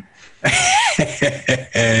Tristan.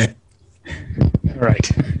 All right.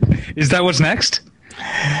 Is that what's next?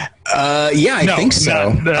 I think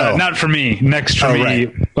so. Not for me. Next for me,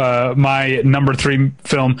 right. My number 3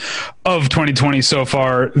 film of 2020 so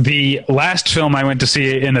far. The last film I went to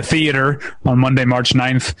see in a theater on Monday, March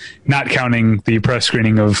 9th, not counting the press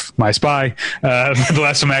screening of My Spy. The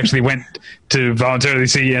last film I actually went to voluntarily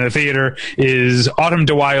see in a theater is Autumn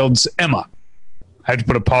de Wilde's Emma. I had to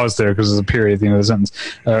put a pause there because there's a period at the end of the sentence,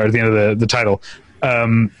 or at the end of the title.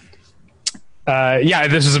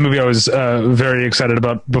 This is a movie I was very excited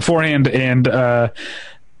about beforehand, and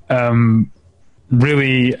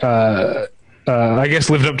really, I guess,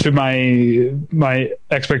 lived up to my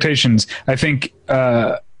expectations. I think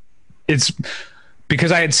it's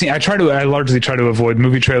because I largely try to avoid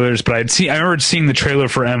movie trailers, but I remember seeing the trailer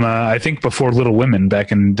for Emma, I think before Little Women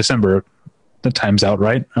back in December. The time's out,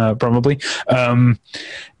 right? Probably. And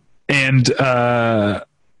the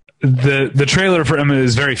trailer for Emma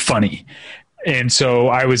is very funny. And so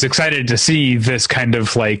I was excited to see this kind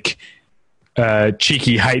of like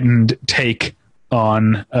cheeky, heightened take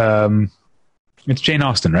on it's Jane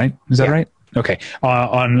Austen, right? Is that right? Okay.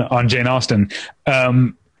 On Jane Austen.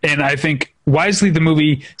 And I think wisely the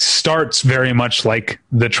movie starts very much like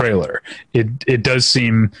the trailer. It does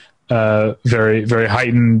seem very, very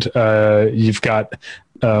heightened. You've got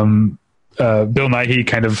Bill Nighy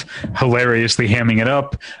kind of hilariously hamming it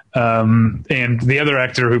up. And the other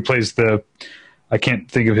actor who plays I can't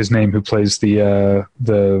think of his name, who plays the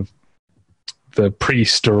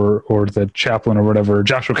priest or the chaplain or whatever,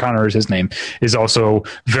 Josh O'Connor is his name, is also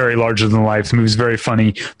very larger than life. The movie's very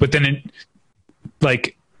funny, but then it,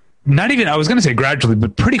 like, not even, I was going to say gradually,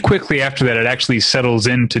 but pretty quickly after that, it actually settles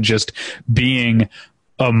into just being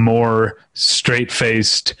a more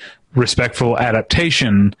straight-faced, respectful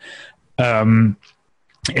adaptation.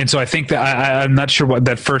 And so I think that I'm not sure what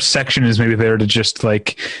that first section is, maybe there to just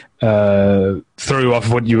like throw you off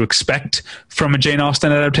of what you expect from a Jane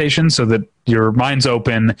Austen adaptation so that your mind's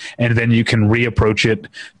open and then you can reapproach it,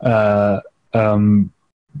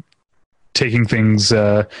 taking things,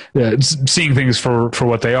 seeing things for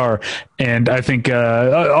what they are. And I think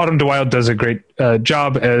Autumn de Wilde does a great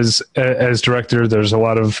job as director. There's a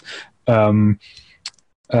lot of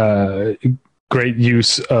great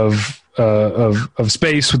use of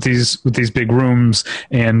space with these big rooms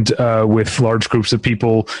and with large groups of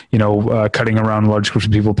people, cutting around large groups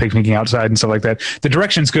of people, picnicking outside and stuff like that. The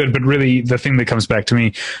direction's good, but really the thing that comes back to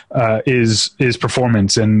me is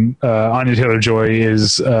performance. And Anya Taylor-Joy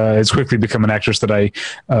has quickly become an actress that I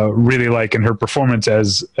really like, and her performance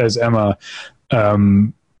as Emma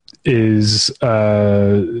is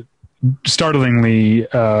startlingly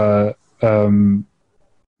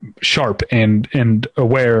sharp and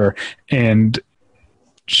aware, and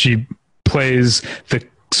she plays the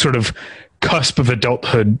sort of cusp of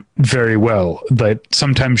adulthood very well. That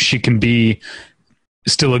sometimes she can be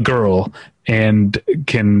still a girl and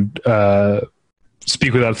can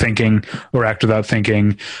speak without thinking or act without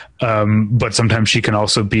thinking, but sometimes she can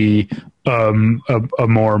also be a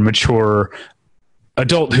more mature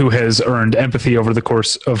adult who has earned empathy over the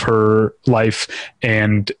course of her life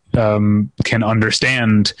and can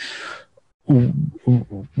understand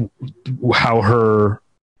how her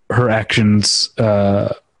actions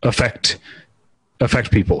affect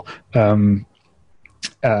people.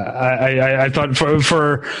 I thought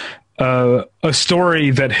for a story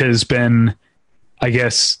that has been, I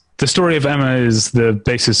guess, the story of Emma is the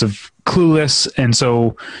basis of Clueless, and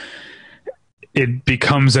so it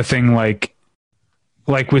becomes a thing like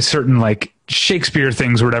with certain like Shakespeare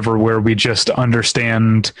things or whatever, where we just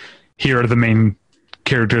understand here are the main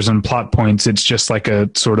characters and plot points. It's just like a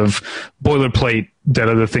sort of boilerplate that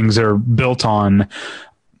other things are built on.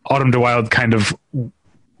 Autumn de Wilde kind of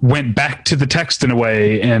went back to the text in a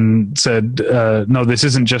way and said, no, this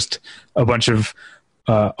isn't just a bunch of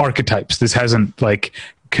archetypes. This hasn't like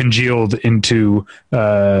congealed into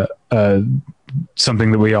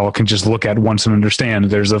something that we all can just look at once and understand.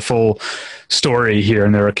 There's a full story here,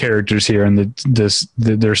 and there are characters here, and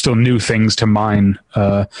there's still new things to mine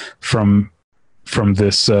from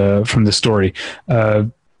this story.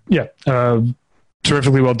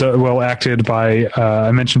 Terrifically well acted by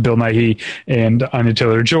I mentioned Bill Nighy and Anya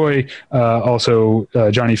Taylor-Joy. Also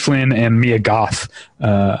Johnny Flynn and Mia Goth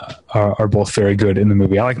are both very good in the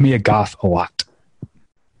movie. I like Mia Goth a lot.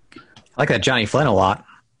 I like that Johnny Flynn a lot.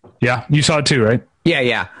 Yeah, you saw it too, right?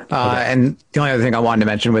 Yeah. Okay. And the only other thing I wanted to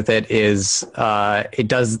mention with it is it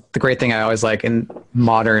does the great thing I always like in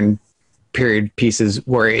modern period pieces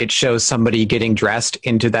where it shows somebody getting dressed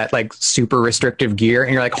into that like super restrictive gear.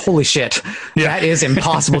 And you're like, holy shit, that is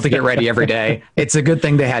impossible to get ready every day. It's a good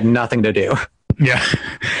thing they had nothing to do. Yeah.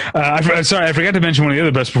 Sorry, I forgot to mention one of the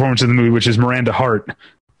other best performances in the movie, which is Miranda Hart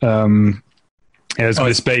as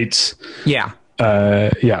Miss Bates. Yeah.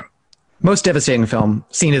 Yeah. Most devastating film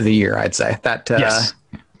scene of the year, I'd say. That. Yes.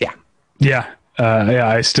 Yeah. Yeah. Yeah.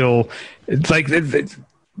 I still like. Do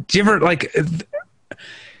you ever like?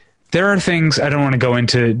 There are things, I don't want to go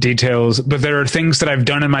into details, but there are things that I've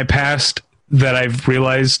done in my past that I've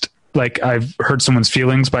realized, like I've hurt someone's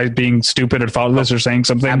feelings by being stupid or thoughtless or saying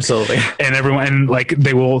something. Absolutely. And like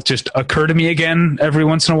they will just occur to me again every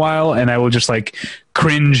once in a while. And I will just like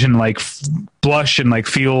cringe and like blush and like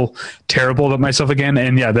feel terrible about myself again.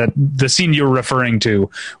 And yeah, that the scene you're referring to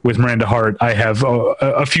with Miranda Hart, I have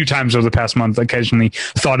a few times over the past month occasionally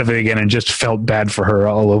thought of it again and just felt bad for her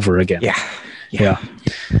all over again. Yeah.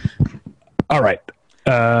 All right.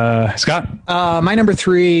 Scott? My number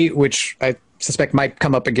 3, which I suspect might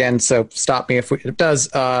come up again, so stop me if it does.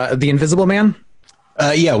 The Invisible Man?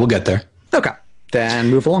 Yeah, we'll get there. Okay. Then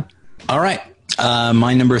move along. All right.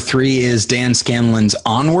 My number 3 is Dan Scanlon's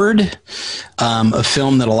Onward, a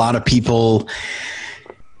film that a lot of people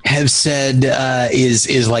have said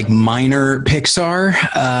is like minor Pixar,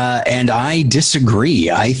 and I disagree.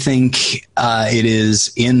 I think it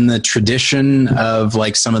is in the tradition of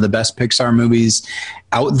like some of the best Pixar movies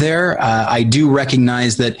out there. I do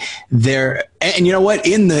recognize that there, and you know what,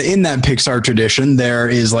 in that Pixar tradition, there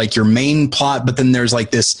is like your main plot, but then there's like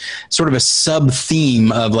this sort of a sub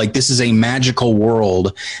theme of like, this is a magical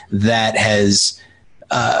world that has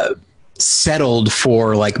settled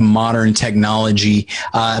for like modern technology,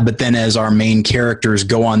 but then as our main characters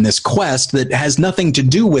go on this quest that has nothing to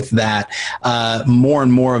do with that, more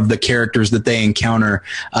and more of the characters that they encounter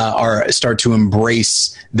start to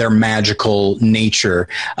embrace their magical nature,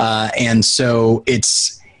 and so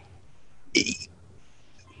it's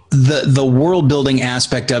the world building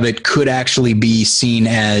aspect of it could actually be seen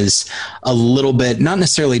as a little bit, not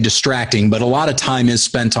necessarily distracting, but a lot of time is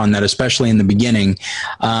spent on that, especially in the beginning.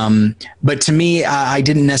 But to me, it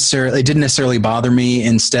didn't necessarily bother me.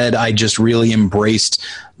 Instead, I just really embraced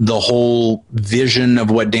the whole vision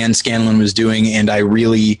of what Dan Scanlon was doing. And I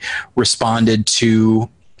really responded to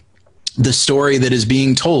the story that is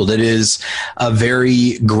being told. It is a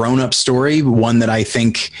very grown-up story, one that I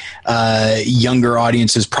think younger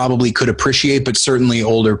audiences probably could appreciate, but certainly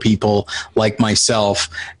older people like myself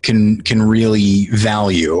can really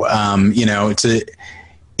value. In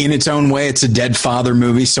its own way, it's a dead father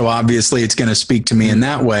movie, so obviously it's going to speak to me in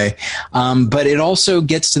that way. But it also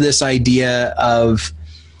gets to this idea of,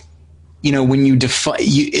 when you define,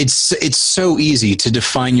 it's so easy to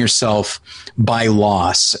define yourself by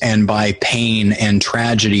loss and by pain and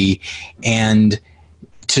tragedy, and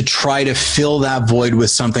to try to fill that void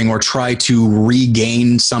with something or try to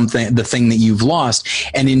regain something, the thing that you've lost.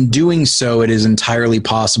 And in doing so, it is entirely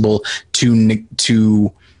possible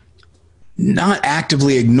to not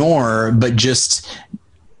actively ignore, but just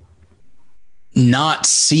not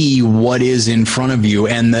see what is in front of you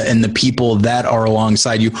and the people that are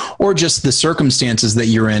alongside you, or just the circumstances that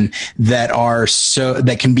you're in that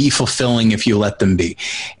can be fulfilling if you let them be.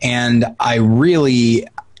 And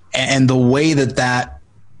the way that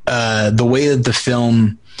the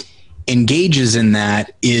film engages in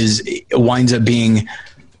that winds up being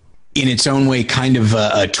in its own way kind of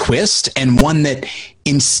a twist, and one that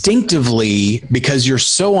instinctively, because you're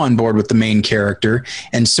so on board with the main character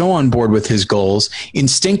and so on board with his goals,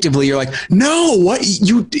 instinctively you're like, no, what,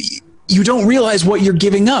 you don't realize what you're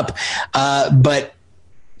giving up. But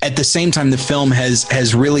at the same time, the film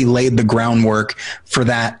has really laid the groundwork for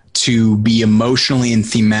that to be emotionally and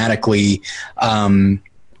thematically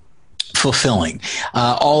fulfilling.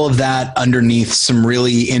 All of that underneath some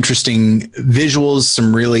really interesting visuals,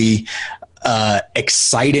 some really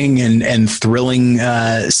exciting and thrilling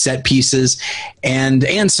set pieces,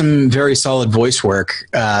 and some very solid voice work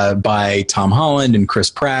by Tom Holland and Chris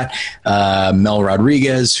Pratt, Mel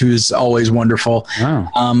Rodriguez, who's always wonderful. Wow.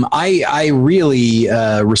 I really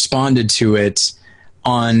responded to it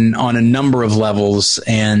on a number of levels,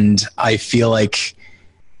 and I feel like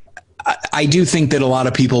I do think that a lot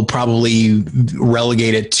of people probably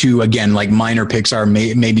relegate it to, again, like minor Pixar,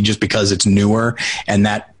 maybe just because it's newer, and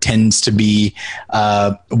that tends to be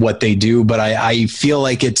what they do. But I feel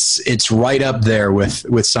like it's right up there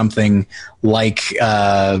with something like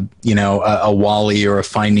a WALL-E or a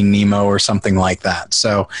Finding Nemo or something like that.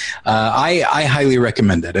 So I highly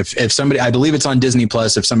recommend it. If somebody, I believe it's on Disney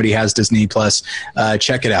Plus. If somebody has Disney Plus,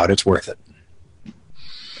 check it out. It's worth it.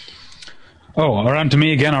 Oh, around to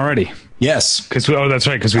me again already. Yes. That's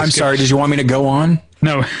right. I'm sorry. Did you want me to go on?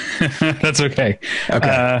 No, that's okay.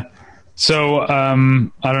 Okay. So I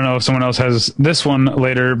don't know if someone else has this one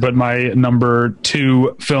later, but my number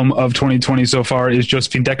 2 film of 2020 so far is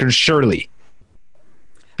Josephine Decker's Shirley.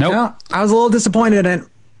 Nope. No, I was a little disappointed in it.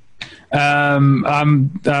 I'm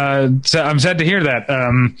sad to hear that.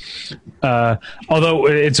 Although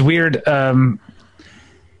it's weird. I'll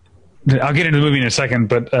get into the movie in a second,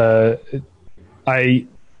 but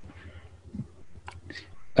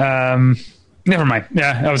never mind.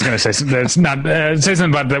 Yeah, I was going to say that's not say something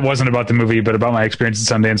about that wasn't about the movie, but about my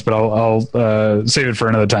experience at Sundance. But I'll save it for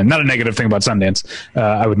another time. Not a negative thing about Sundance.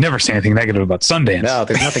 I would never say anything negative about Sundance. No,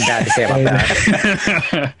 there's nothing bad to say about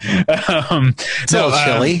that. It's a little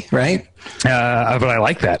chilly, right? But I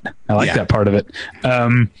like that. I like that part of it.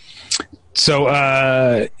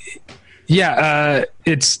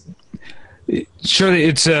 It's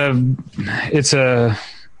surely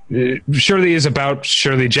Shirley is about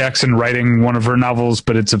Shirley Jackson writing one of her novels,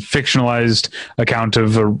 but it's a fictionalized account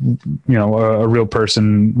of a real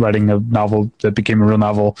person writing a novel that became a real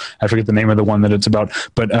novel. I forget the name of the one that it's about,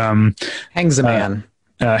 but Hangs a Man.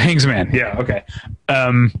 Hangs a Man. Yeah. Okay.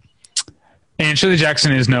 And Shirley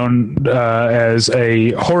Jackson is known as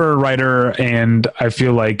a horror writer, and I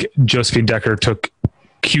feel like Josephine Decker took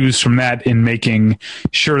cues from that in making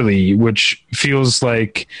Shirley, which feels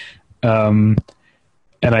like,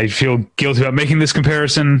 and I feel guilty about making this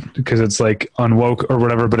comparison because it's like unwoke or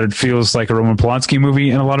whatever, but it feels like a Roman Polanski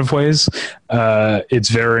movie in a lot of ways. It's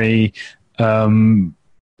very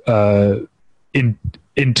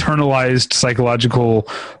internalized psychological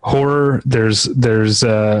horror. There's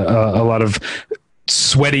a lot of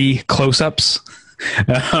sweaty close-ups.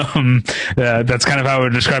 That's kind of how I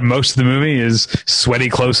would describe most of the movie is sweaty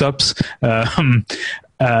close-ups.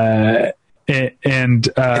 And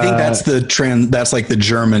I think that's that's like the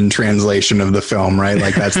German translation of the film, right?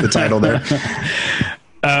 Like that's the title there.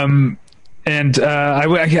 I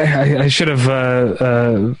should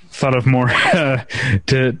have thought of more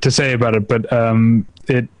to say about it, but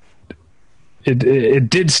it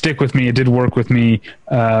did stick with me. It did work with me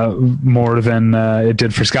more than it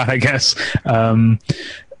did for Scott, I guess. I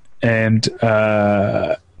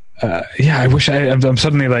wish I'm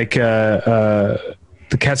suddenly like.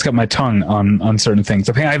 The cat's got my tongue on certain things.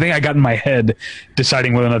 I think I got in my head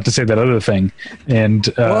deciding whether or not to say that other thing. And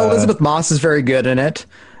Elizabeth Moss is very good in it.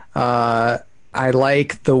 I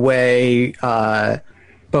like the way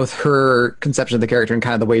both her conception of the character and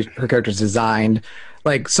kind of the way her character is designed.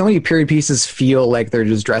 Like so many period pieces feel like they're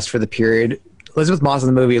just dressed for the period. Elizabeth Moss in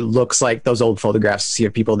the movie looks like those old photographs you see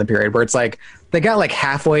of people in the period where it's like they got like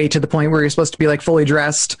halfway to the point where you're supposed to be like fully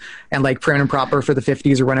dressed and like prim and proper for the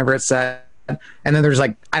 50s or whenever it's set. And then there's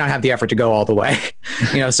like, I don't have the effort to go all the way,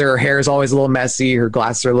 so her hair is always a little messy. Her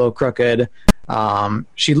glasses are a little crooked. Her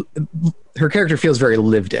character feels very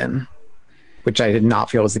lived in, which I did not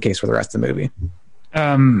feel was the case for the rest of the movie.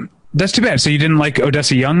 That's too bad. So you didn't like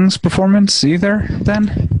Odessa Young's performance either then?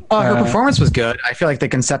 Her performance was good. I feel like the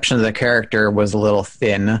conception of the character was a little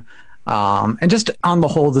thin. And just on the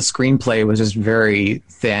whole, the screenplay was just very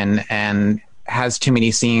thin and has too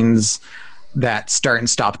many scenes that start and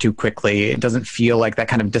stop too quickly. It doesn't feel like that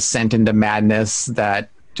kind of descent into madness that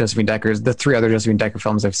the 3 other Josephine Decker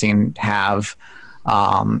films I've seen have.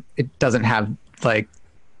 It doesn't have like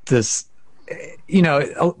this, a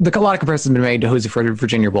lot of comparisons have been made to Who's Afraid of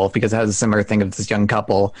Virginia Woolf because it has a similar thing of this young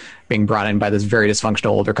couple being brought in by this very dysfunctional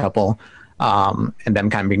older couple, and them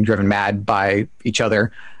kind of being driven mad by each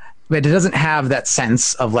other. But it doesn't have that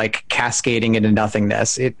sense of like cascading into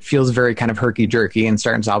nothingness. It feels very kind of herky-jerky and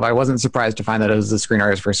start and stop. I wasn't surprised to find that it was the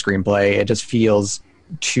screenwriters for a screenplay. It just feels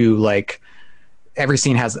too like every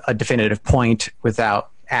scene has a definitive point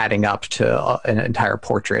without adding up to an entire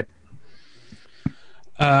portrait.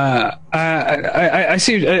 I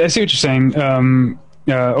see what you're saying.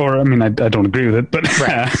 Or I mean, I don't agree with it, but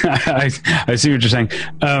right. I see what you're saying.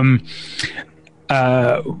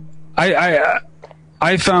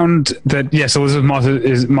 I found that yes,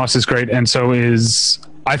 Elizabeth Moss is great, and so is.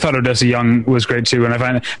 I thought Odessa Young was great too, and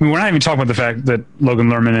we're not even talking about the fact that Logan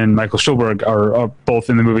Lerman and Michael Stuhlbarg are both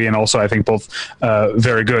in the movie, and also I think both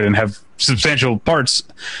very good and have substantial parts.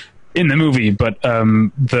 in the movie, but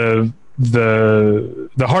the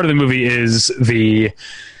heart of the movie is the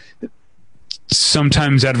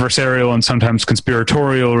sometimes adversarial and sometimes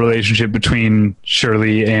conspiratorial relationship between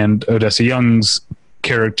Shirley and Odessa Young's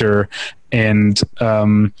character, and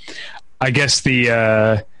I guess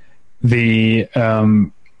the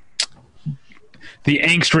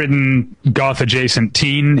angst-ridden goth-adjacent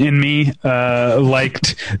teen in me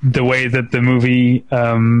liked the way that the movie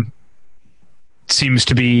seems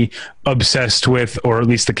to be obsessed with, or at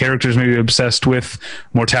least the characters may be obsessed with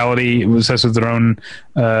mortality, obsessed with their own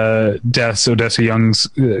deaths. Odessa Young's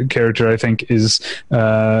character, I think, is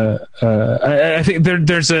I think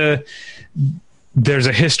there's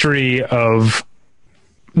a history of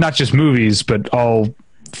not just movies but all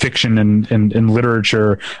fiction and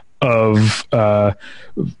literature of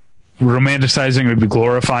romanticizing, maybe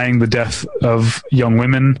glorifying the death of young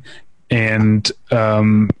women, and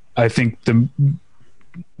I think the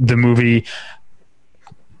movie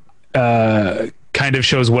kind of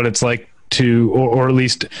shows what it's like to, or at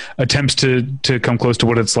least attempts to come close to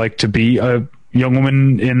what it's like to be a young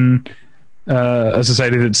woman in a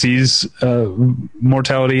society that sees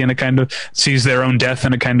mortality in a kind of, sees their own death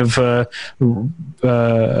in a kind of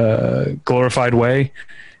glorified way.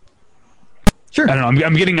 Sure. I don't know.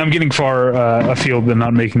 I'm getting far afield and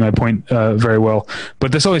not making my point very well.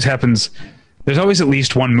 But this always happens. There's always at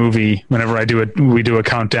least one movie whenever we do a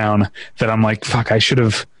countdown that I'm like, fuck, I should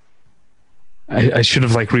have like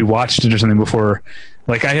rewatched it or something before.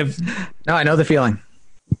 Like I have. No, I know the feeling.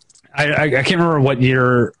 I can't remember what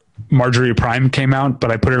year Marjorie Prime came out,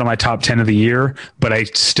 but I put it on my top 10 of the year. But I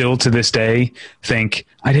still to this day think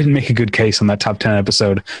I didn't make a good case on that top 10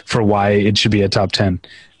 episode for why it should be a top 10.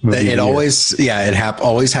 It always,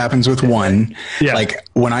 always happens with one. Yeah. Like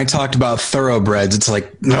when I talked about Thoroughbreds, it's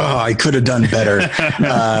like, oh, I could have done better,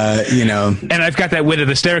 And I've got that Wit of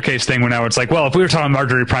the Staircase thing where now it's like, well, if we were talking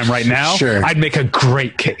Marjorie Prime right now, sure, I'd make a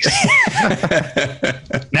great case.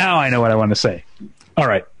 Now I know what I want to say. All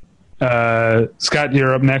right. Scott,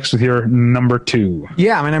 you're up next with your number 2.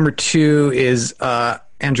 Yeah, my number 2 is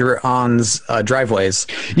Andrew On's Driveways.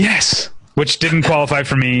 Yes. Which didn't qualify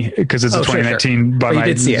for me because it's a 2019 by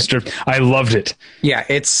my sister. I loved it. Yeah,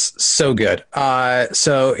 it's so good.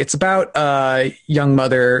 So it's about a young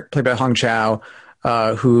mother played by Hong Chow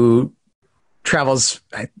who travels,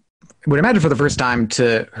 I would imagine for the first time,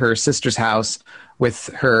 to her sister's house with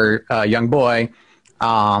her young boy.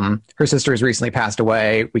 Her sister has recently passed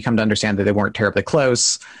away. We come to understand that they weren't terribly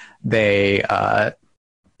close. They,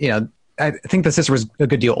 I think the sister was a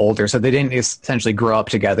good deal older, so they didn't essentially grow up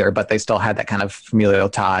together, but they still had that kind of familial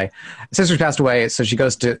tie. The sister's passed away, so she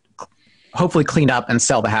goes to hopefully clean up and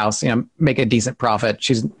sell the house, make a decent profit.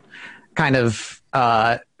 She's kind of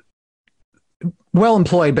well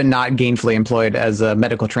employed, but not gainfully employed as a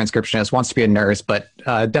medical transcriptionist, wants to be a nurse, but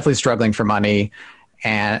definitely struggling for money.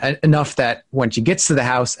 And enough that when she gets to the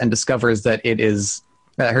house and discovers that it is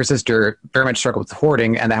her sister very much struggled with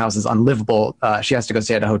hoarding and the house is unlivable, she has to go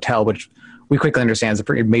stay at a hotel, which we quickly understand is a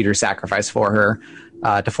pretty major sacrifice for her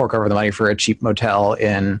to fork over the money for a cheap motel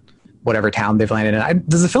in whatever town they've landed in.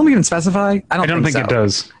 Does the film even specify? I don't think so. It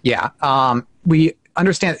does. Yeah. We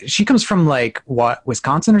understand she comes from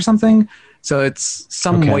Wisconsin or something. So it's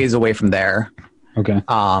some ways away from there. Okay.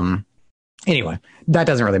 Anyway, that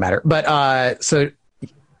doesn't really matter. But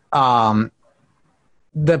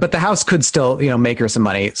but the house could still, make her some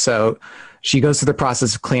money. So she goes through the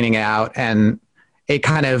process of cleaning out, and it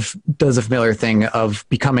kind of does a familiar thing of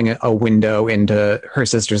becoming a window into her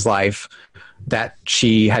sister's life that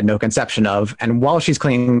she had no conception of. And while she's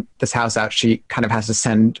cleaning this house out, she kind of has to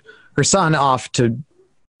send her son off to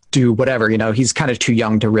do whatever, he's kind of too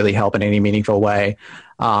young to really help in any meaningful way.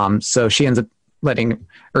 So she ends up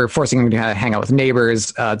forcing him to kind of hang out with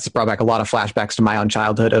neighbors. It's brought back a lot of flashbacks to my own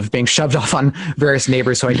childhood of being shoved off on various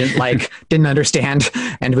neighbors who I didn't understand,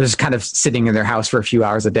 and was kind of sitting in their house for a few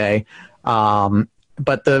hours a day.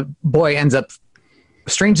 But the boy ends up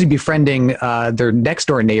strangely befriending their next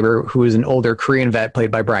door neighbor, who is an older Korean vet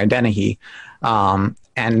played by Brian Dennehy. And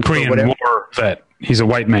Korean War vet. He's a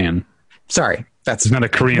white man. Sorry, he's not a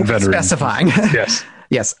Korean veteran. Specifying. Yes.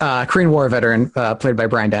 Yes. Korean War veteran played by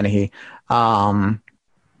Brian Dennehy. And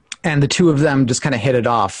the two of them just kind of hit it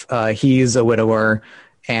off. He's a widower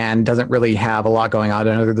and doesn't really have a lot going on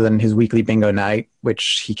other than his weekly bingo night,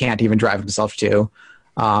 which he can't even drive himself to.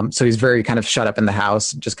 So he's very kind of shut up in the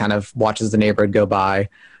house, just kind of watches the neighborhood go by.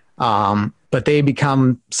 But they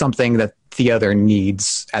become something that the other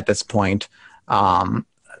needs at this point.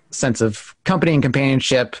 Sense of company and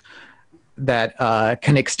companionship. that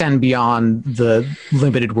can extend beyond the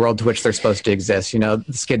limited world to which they're supposed to exist. You know,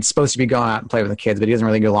 this kid's supposed to be going out and play with the kids, but he doesn't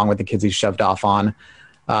really get along with the kids he's shoved off on.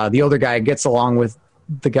 The older guy gets along with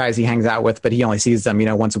the guys he hangs out with, but he only sees them, you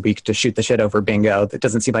know, once a week to shoot the shit over bingo. It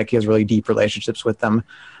doesn't seem like he has really deep relationships with them.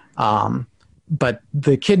 But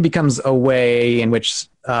the kid becomes a way in which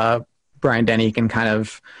Brian Denny can kind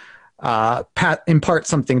of impart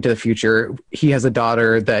something to the future. He has a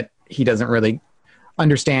daughter that he doesn't really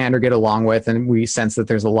understand or get along with, and we sense that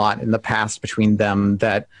there's a lot in the past between them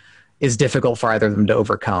that is difficult for either of them to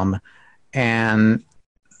overcome. And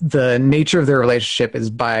the nature of their relationship is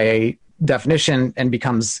by definition and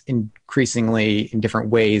becomes increasingly in different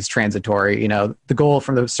ways transitory. You know, the goal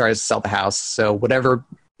from the start is to sell the house, so whatever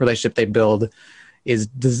relationship they build is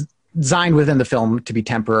designed within the film to be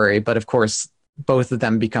temporary, but of course both of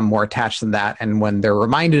them become more attached than that, and when they're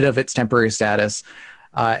reminded of its temporary status,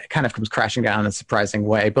 it kind of comes crashing down in a surprising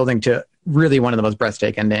way, building to really one of the most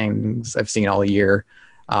breathtaking endings I've seen all year,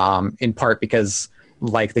 in part because,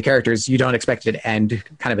 like the characters, you don't expect it to end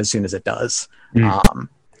kind of as soon as it does.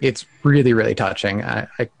 It's really, really touching. I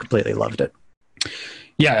completely loved it.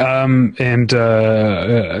 Yeah, I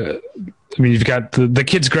mean, you've got the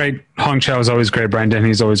kid's great. Hong Chow is always great. Brian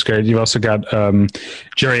Denny's always great. You've also got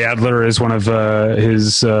Jerry Adler is one of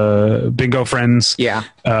his bingo friends. Yeah.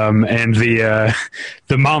 And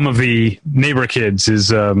the mom of the neighbor kids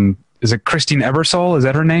is it Christine Ebersole? Is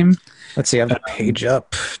that her name? Let's see. I have the page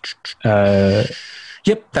up.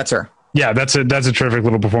 Yep, that's her. Yeah, that's a terrific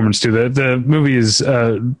little performance too. The movie is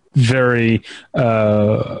very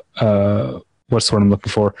what's the word I'm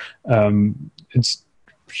looking for? It's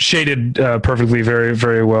shaded perfectly, very,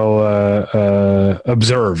 very well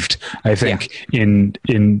observed, I think, in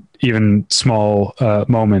even small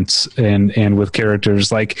moments and with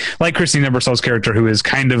characters like Christine Ebersole's character, who is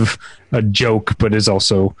kind of a joke but is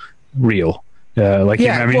also real. I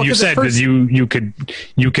mean, you said that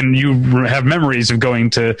you have memories of going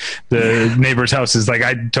to the neighbors' houses. Like,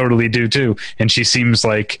 I totally do too. And she seems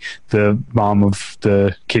like the mom of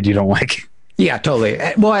the kid you don't like. Yeah, totally.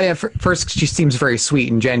 Well, at first she seems very sweet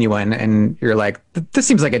and genuine, and you're like, this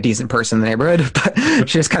seems like a decent person in the neighborhood, but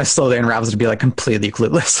she just kind of slowly unravels to be like completely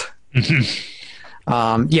clueless.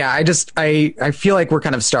 I feel like we're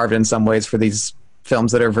kind of starved in some ways for these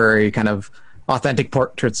films that are very kind of authentic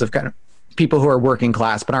portraits of kind of people who are working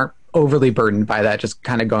class but aren't overly burdened by that, just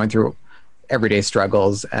kind of going through everyday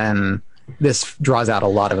struggles. And this draws out a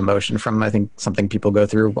lot of emotion from, I think, something people go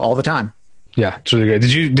through all the time. Yeah, it's really good.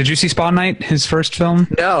 Did you see Spawn Night, his first film?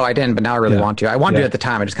 No, I didn't, but now I really want to. I wanted to at the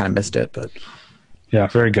time. I just kind of missed it. But yeah,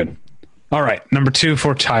 very good. All right, number 2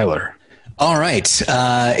 for Tyler. All right.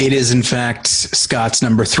 It is, in fact, Scott's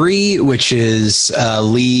number 3, which is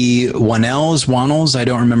Lee Whannell's. I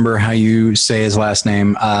don't remember how you say his last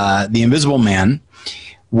name. The Invisible Man,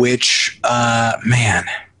 which, man,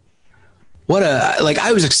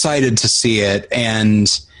 I was excited to see it,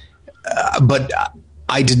 but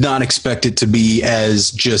I did not expect it to be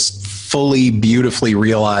as just fully beautifully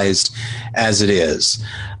realized as it is.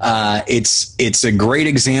 It's a great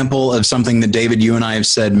example of something that, David, you and I have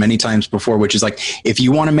said many times before, which is like, if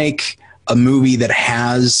you want to make a movie that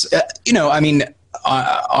has,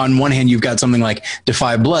 on one hand, you've got something like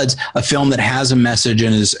Defy Bloods, a film that has a message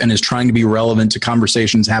and is trying to be relevant to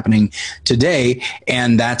conversations happening today.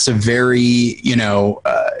 And that's a very,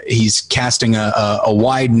 he's casting a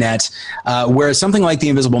wide net. Whereas something like The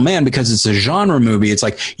Invisible Man, because it's a genre movie, it's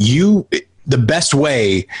like the best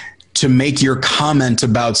way to make your comment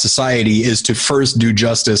about society is to first do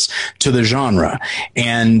justice to the genre.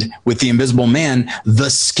 And with The Invisible Man, the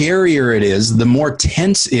scarier it is, the more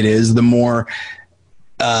tense it is, the more,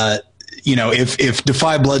 if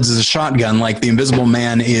Defy Bloods is a shotgun, like The Invisible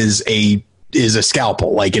Man is a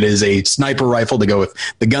scalpel, like it is a sniper rifle, to go with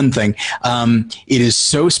the gun thing. It is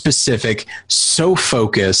so specific, so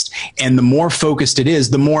focused, and the more focused it is,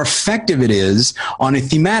 the more effective it is on a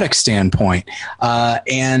thematic standpoint.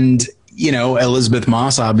 Elizabeth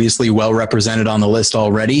Moss, obviously well represented on the list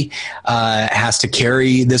already, has to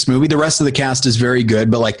carry this movie. The rest of the cast is very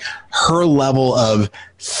good, but like her level of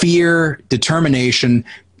fear, determination,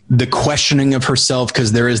 the questioning of herself,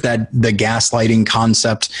 because there is the gaslighting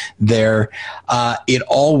concept there. It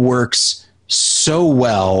all works so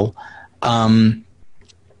well.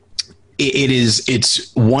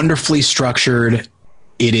 It's wonderfully structured.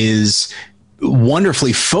 It is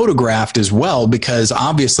wonderfully photographed as well, because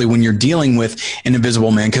obviously when you're dealing with an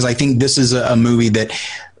Invisible Man, because I think this is a movie that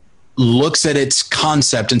looks at its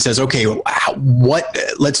concept and says, okay,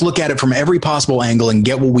 let's look at it from every possible angle and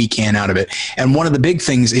get what we can out of it. And one of the big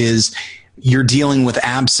things is you're dealing with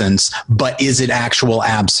absence, but is it actual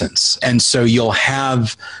absence? And so you'll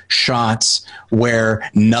have shots where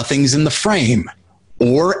nothing's in the frame,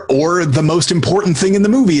 or the most important thing in the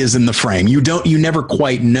movie is in the frame. You never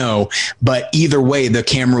quite know, but either way, the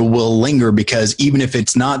camera will linger, because even if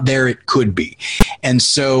it's not there, it could be. And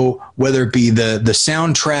so whether it be the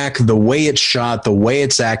soundtrack, the way it's shot, the way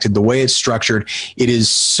it's acted, the way it's structured, it is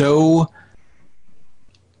so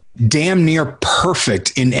damn near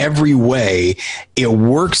perfect in every way. It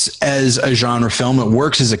works as a genre film, it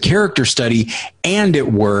works as a character study, and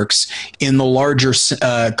it works in the larger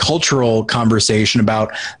cultural conversation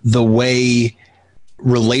about the way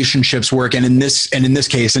relationships work. And in this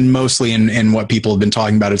case, and mostly in what people have been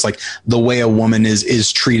talking about, it's like the way a woman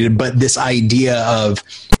is treated, but this idea of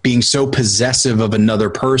being so possessive of another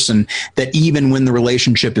person that even when the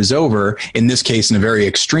relationship is over, in this case, in a very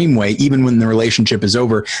extreme way, even when the relationship is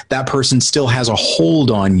over, that person still has a hold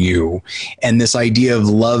on you. And this idea of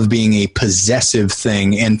love being a possessive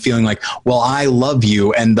thing and feeling like, well, I love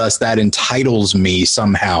you, and thus that entitles me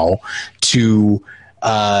somehow to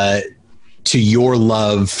your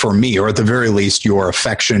love for me, or at the very least your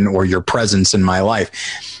affection or your presence in my life.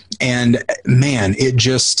 And man,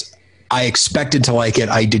 I expected to like it.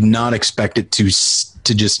 I did not expect it to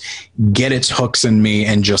just get its hooks in me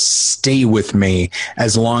and just stay with me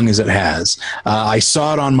as long as it has. I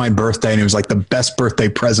saw it on my birthday, and it was like the best birthday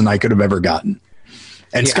present I could have ever gotten.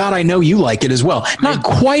 And yeah. Scott, I know you like it as well. Not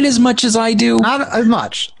quite as much as I do. Not as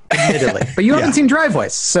much, admittedly. But you haven't seen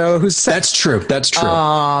Driveways, so who's said? That's true. That's true.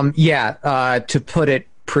 To put it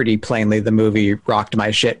pretty plainly, the movie rocked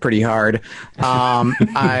my shit pretty hard.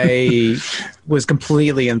 I was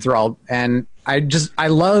completely enthralled, and I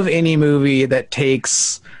love any movie that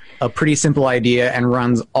takes a pretty simple idea and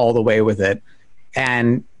runs all the way with it.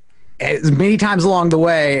 And as many times along the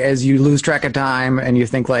way as you lose track of time and you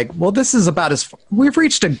think like, well, this is about we've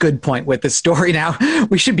reached a good point with this story now.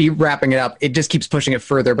 We should be wrapping it up. It just keeps pushing it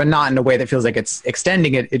further, but not in a way that feels like it's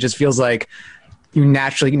extending it. It just feels like you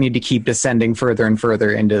naturally need to keep descending further and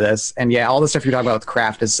further into this. And yeah, all the stuff you're talking about with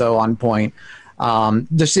craft is so on point.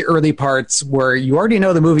 Just the early parts where you already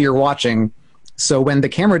know the movie you're watching. So when the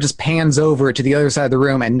camera just pans over to the other side of the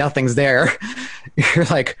room and nothing's there, you're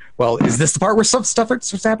like, well, is this the part where some stuff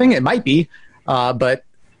is happening? It might be. But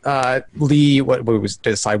Lee, what was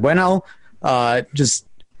decide Whannell, just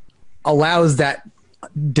allows that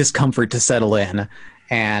discomfort to settle in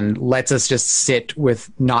and lets us just sit with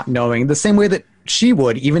not knowing, the same way that she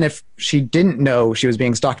would, even if she didn't know she was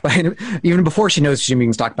being stalked by, even before she knows she's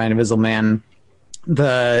being stalked by an invisible man.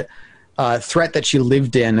 The threat that she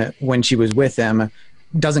lived in when she was with him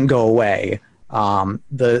doesn't go away.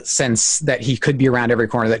 The sense that he could be around every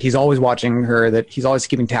corner, that he's always watching her, that he's always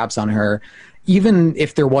keeping tabs on her, even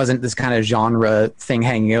if there wasn't this kind of genre thing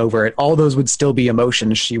hanging over it, all those would still be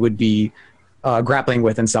emotions she would be grappling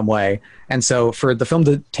with in some way. And so for the film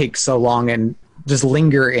to take so long and just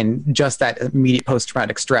linger in just that immediate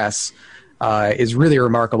post-traumatic stress is really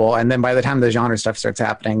remarkable. And then by the time the genre stuff starts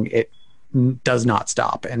happening, it does not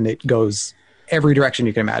stop, and it goes every direction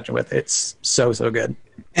you can imagine with it. It's so good.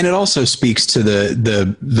 And it also speaks to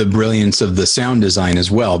the brilliance of the sound design as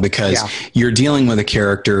well, because you're dealing with a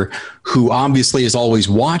character who obviously is always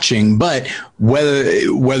watching, but whether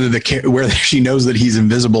she knows that he's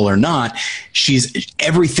invisible or not,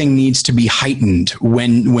 everything needs to be heightened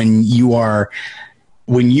when you are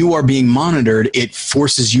being monitored. It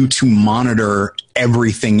forces you to monitor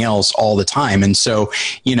everything else all the time. And so,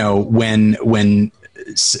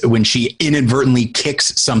 when she inadvertently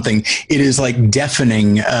kicks something, it is like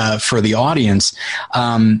deafening for the audience.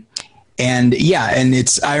 I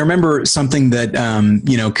remember something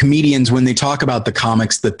that, comedians, when they talk about the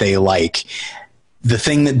comics that they like, the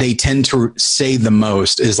thing that they tend to say the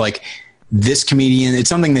most is like, this comedian, it's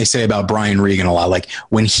something they say about Brian Regan a lot. Like,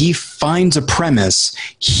 when he finds a premise,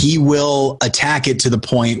 he will attack it to the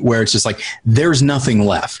point where it's just like, there's nothing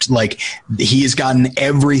left. Like, he has gotten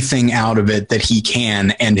everything out of it that he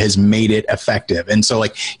can and has made it effective. And so,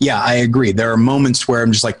 like, yeah, I agree. There are moments where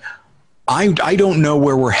I'm just like, I don't know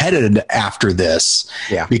where we're headed after this,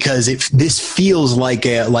 because this feels like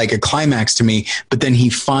a climax to me, but then he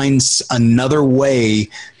finds another way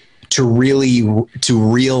to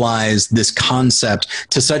realize this concept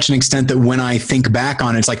to such an extent that when I think back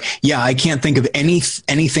on it, it's like, I can't think of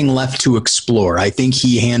anything left to explore. I think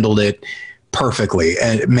he handled it perfectly.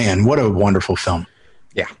 And man, what a wonderful film.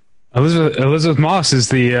 Yeah. Elizabeth Moss is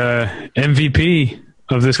the MVP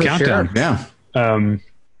of this countdown. Sure. Yeah.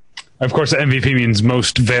 Of course, the MVP means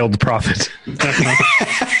most veiled prophet.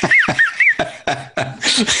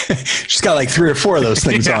 She's got like 3 or 4 of those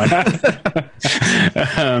things on.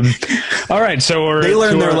 All right, so they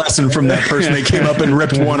learned their lesson from that person. They came up and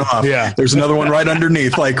ripped one off. Yeah, there's another one right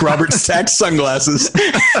underneath, like Robert Stack's sunglasses.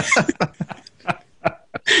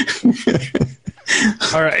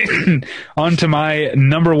 All right, on to my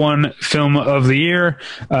number 1 film of the year.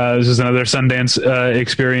 This is another Sundance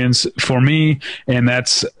experience for me, and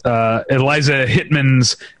that's Eliza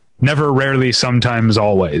Hittman's Never, Rarely, Sometimes,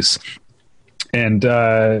 Always. And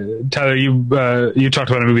Tyler, you talked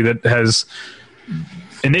about a movie that has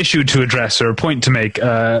an issue to address or a point to make.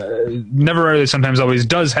 Never, Rarely, Sometimes, Always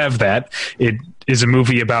does have that. It is a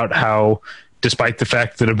movie about how, despite the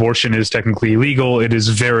fact that abortion is technically illegal, it is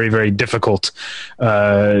very, very difficult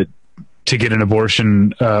to get an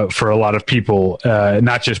abortion for a lot of people,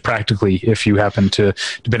 not just practically if you happen to,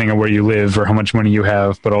 depending on where you live or how much money you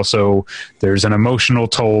have, but also there's an emotional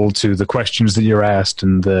toll to the questions that you're asked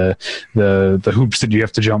and the hoops that you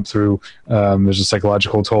have to jump through. There's a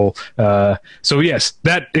psychological toll. So yes,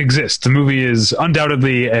 that exists. The movie is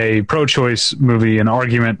undoubtedly a pro-choice movie, an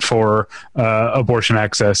argument for abortion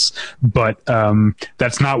access, but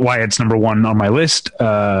that's not why it's number 1 on my list,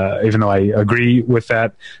 even though I agree with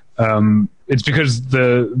that. It's because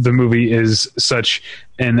the movie is such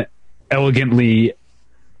an elegantly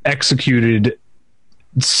executed,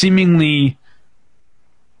 seemingly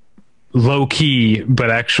low key,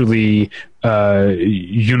 but actually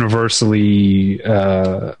universally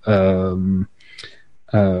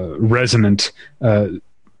resonant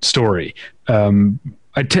story.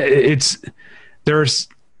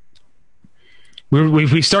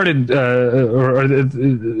 We started, or at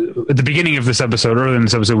the beginning of this episode, earlier in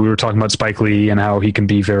this episode, we were talking about Spike Lee and how he can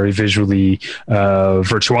be very visually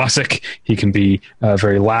virtuosic. He can be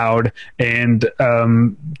very loud, and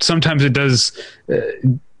sometimes it does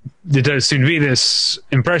seem to be this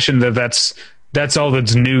impression that that's all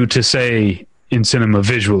that's new to say in cinema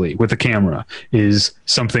visually with the camera is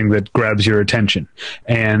something that grabs your attention.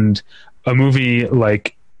 And a movie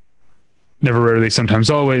like Never, Rarely, Sometimes,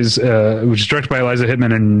 Always, which is directed by Eliza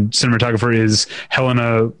Hittman and cinematographer is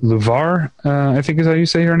Helena Luvar, I think is how you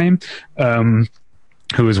say her name,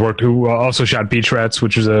 who also shot Beach Rats,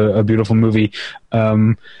 which is a beautiful movie.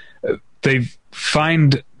 They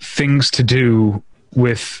find things to do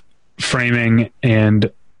with framing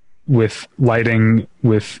and with lighting,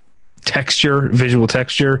 with texture, visual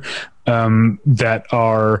texture, that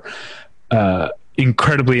are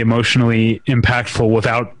incredibly emotionally impactful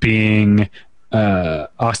without being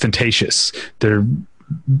ostentatious. They're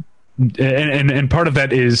and part of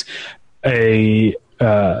that is a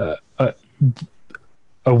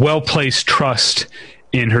well-placed trust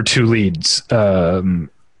in her 2 leads,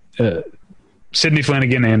 Sydney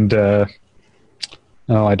Flanagan and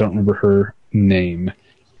I don't remember her name.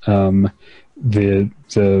 The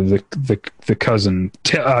cousin,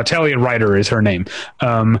 Talia Ryder is her name.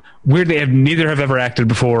 Weirdly, neither have ever acted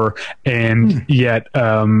before, and yet,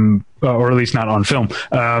 or at least not on film,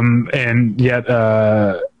 and yet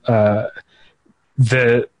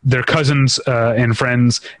their cousins and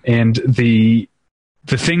friends, and the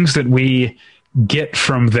things that we get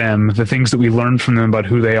from them, the things that we learn from them about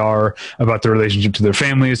who they are, about their relationship to their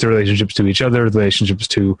families, their relationships to each other, relationships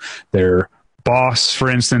to their boss, for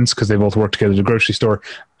instance, because they both work together at a grocery store.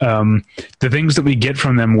 The things that we get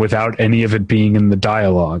from them without any of it being in the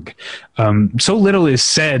dialogue. So little is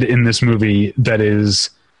said in this movie that is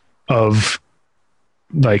of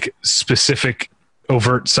like specific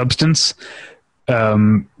overt substance.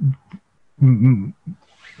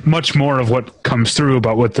 Much more of what comes through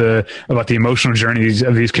about the emotional journeys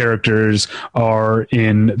of these characters are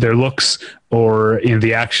in their looks or in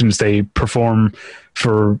the actions they perform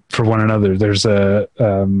for one another. There's a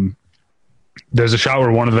shot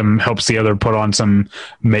where one of them helps the other put on some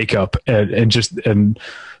makeup, and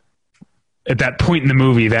at that point in the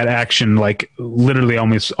movie, that action like literally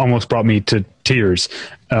almost brought me to tears.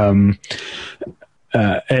 And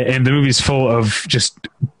the movie's full of just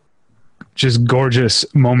gorgeous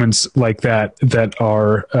moments like that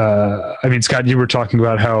are, I mean, Scott, you were talking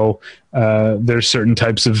about how there's certain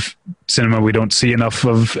types of cinema we don't see enough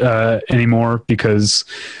of anymore because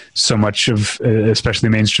so much of, especially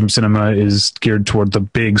mainstream cinema, is geared toward the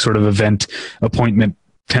big sort of event, appointment,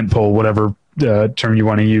 tentpole, whatever term you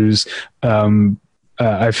want to use.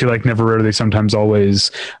 I feel like Never, Rarely, Sometimes, Always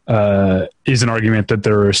is an argument that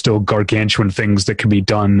there are still gargantuan things that can be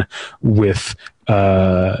done with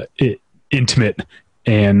intimate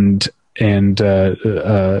and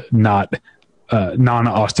not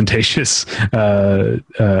non-ostentatious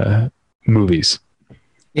movies.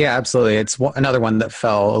 Yeah, absolutely. It's another one that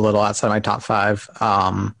fell a little outside my top 5.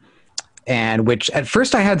 and which at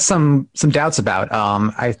first I had some doubts about.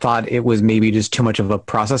 I thought it was maybe just too much of a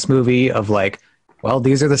process movie of like, well,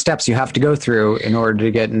 these are the steps you have to go through in order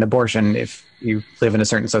to get an abortion if you live in a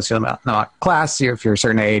certain socioeconomic class, if you're a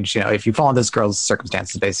certain age, if you fall in this girl's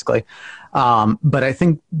circumstances, basically. But I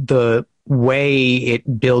think the way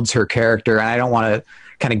it builds her character, and I don't want to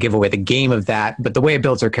kind of give away the game of that, but the way it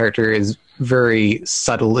builds her character is very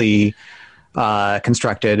subtly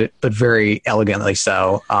constructed, but very elegantly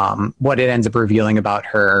so. What it ends up revealing about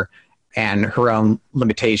her and her own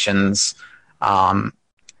limitations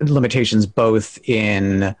both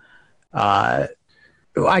in, I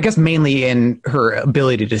guess mainly in her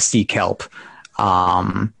ability to seek help,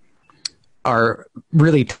 are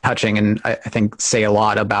really touching, and I think say a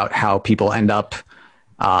lot about how people end up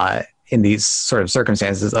in these sort of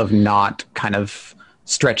circumstances of not kind of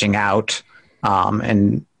stretching out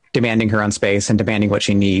and demanding her own space and demanding what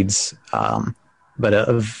she needs, but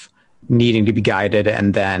of needing to be guided,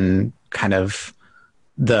 and then kind of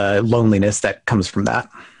the loneliness that comes from that.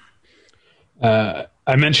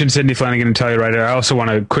 I mentioned Sidney Flanigan and Telluride. I also want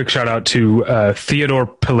a quick shout out to Theodore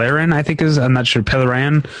Pellerin, I'm not sure,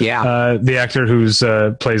 Pellerin. Yeah. The actor who's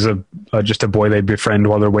plays just a boy they befriend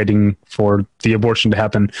while they're waiting for the abortion to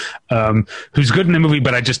happen, who's good in the movie,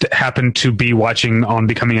 but I just happen to be watching On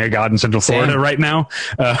Becoming a God in Central Florida right now.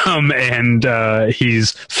 And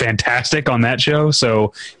he's fantastic on that show.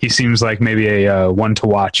 So he seems like maybe a one to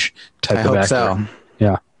watch type of actor. So.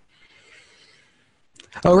 Yeah.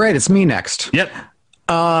 Oh, right. It's me next. Yep.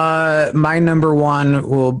 My number one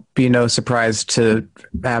will be no surprise to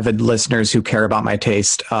avid listeners who care about my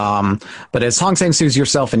taste. But it's Hong Sang-soo's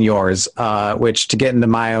Yourself and Yours, which, to get into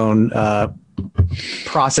my own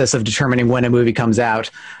process of determining when a movie comes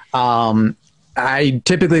out, I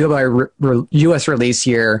typically go by U.S. release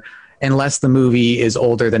year unless the movie is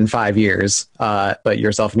older than 5 years. But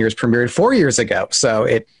Yourself and Yours premiered 4 years ago, so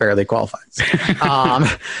it barely qualifies.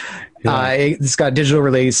 It's got a digital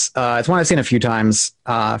release. It's one I've seen a few times.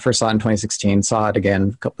 First saw it in 2016, saw it again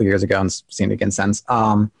a couple of years ago, and seen it again since.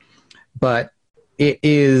 But it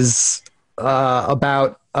is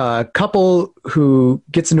about a couple who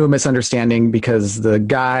gets into a misunderstanding because the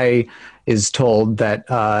guy is told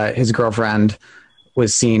that his girlfriend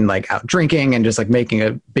was seen like out drinking and just like making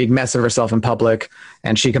a big mess of herself in public,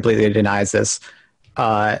 and she completely denies this.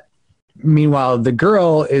 Meanwhile, the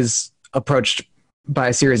girl is approached by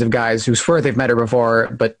a series of guys who swear they've met her before,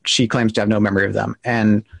 but she claims to have no memory of them.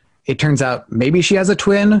 And it turns out maybe she has a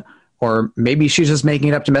twin, or maybe she's just making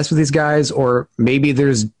it up to mess with these guys, or maybe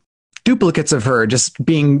there's duplicates of her just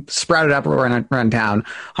being sprouted up around town.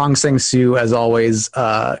 Hong Sang-soo, as always,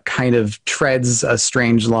 kind of treads a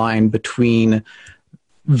strange line between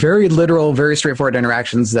very literal, very straightforward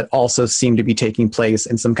interactions that also seem to be taking place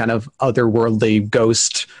in some kind of otherworldly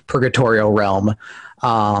ghost purgatorial realm.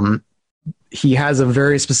 He has a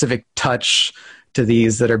very specific touch to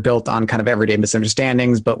these that are built on kind of everyday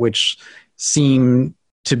misunderstandings, but which seem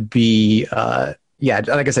to be, like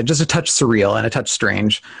I said, just a touch surreal and a touch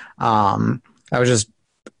strange. I was just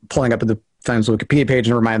pulling up at the film's Wikipedia page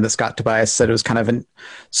and reminded that Scott Tobias said it was kind of a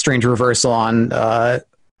strange reversal on the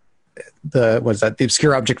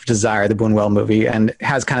Obscure Object of Desire, the Buñuel movie, and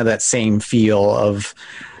has kind of that same feel of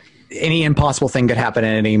any impossible thing could happen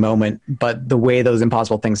at any moment, but the way those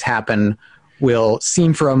impossible things happen will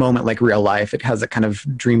seem for a moment like real life. It has a kind of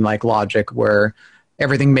dreamlike logic where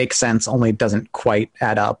everything makes sense, only it doesn't quite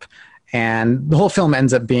add up. And the whole film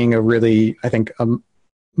ends up being a really, I think,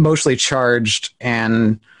 emotionally charged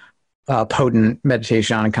and potent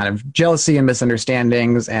meditation on kind of jealousy and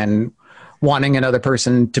misunderstandings and wanting another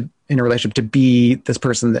person to, in a relationship, to be this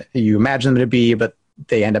person that you imagine them to be, but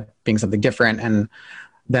they end up being something different. And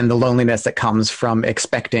then the loneliness that comes from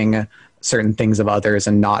expecting certain things of others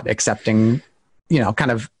and not accepting,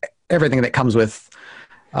 kind of everything that comes with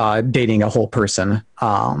dating a whole person.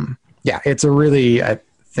 It's a really, I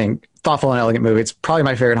think, thoughtful and elegant movie. It's probably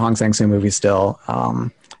my favorite Hong Sang-soo movie still.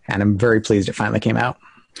 And I'm very pleased it finally came out.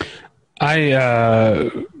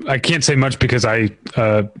 I can't say much because I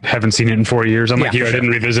haven't seen it in 4 years. Like you, I didn't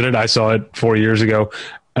revisit it. I saw it 4 years ago.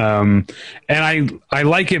 And I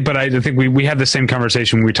like it, but I think we had the same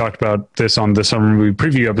conversation when we talked about this on the summer movie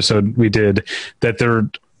preview episode we did, that there's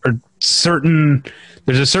a certain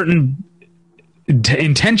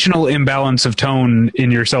intentional imbalance of tone in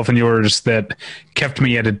Yourself and Yours that kept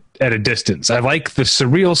me at a distance. I like the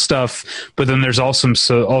surreal stuff, but then there's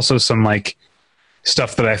also some like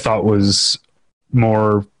stuff that I thought was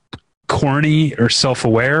more corny or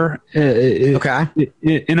self-aware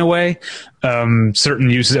in a way. Certain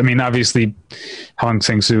uses, I mean, obviously Hong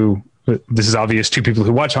Sang-soo this is obvious to people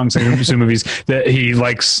who watch Hong Sang-soo movies, that he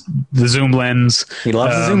likes the zoom lens. He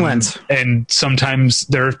loves the zoom lens. And sometimes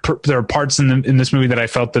there are parts in this movie that I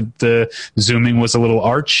felt that the zooming was a little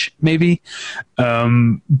arch, maybe.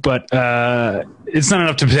 But it's not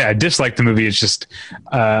enough to say I dislike the movie. It's just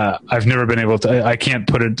I've never been able to. I can't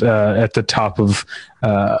put it at the top of.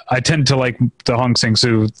 I tend to like the Hong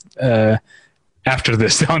Sang-soo. After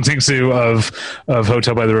this, the Hong Sang-soo of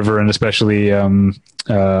Hotel by the River, and especially On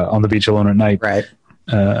the Beach Alone at Night, right?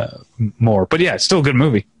 More, but yeah, it's still a good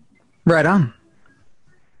movie. Right on.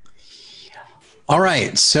 All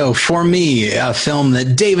right, so for me, a film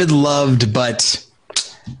that David loved, but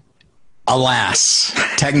alas,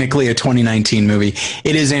 technically a 2019 movie.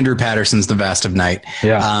 It is Andrew Patterson's The Vast of Night.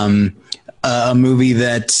 Yeah. A movie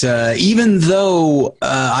that even though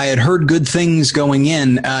I had heard good things going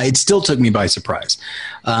in, it still took me by surprise.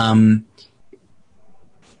 I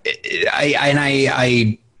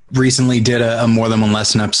recently did a More Than One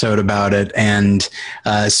Lesson episode about it, and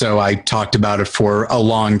so I talked about it for a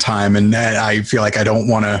long time, and I feel like I don't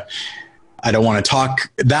want to talk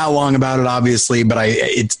that long about it, obviously, but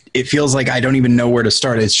it feels like I don't even know where to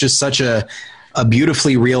start. It's just such a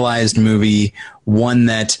beautifully realized movie, one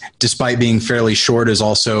that, despite being fairly short, is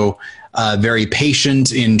also very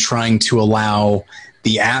patient in trying to allow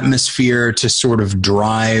the atmosphere to sort of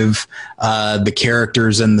drive the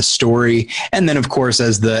characters and the story. And then, of course,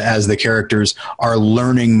 as the characters are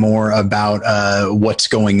learning more about what's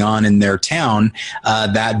going on in their town,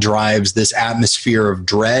 that drives this atmosphere of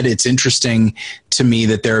dread. It's interesting to me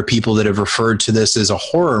that there are people that have referred to this as a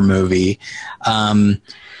horror movie.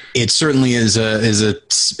 It certainly is a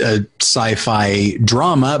sci-fi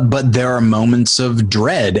drama, but there are moments of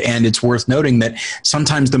dread, and it's worth noting that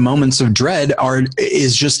sometimes the moments of dread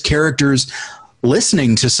is just characters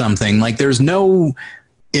listening to something. Like, there's no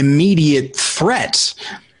immediate threat,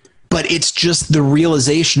 but it's just the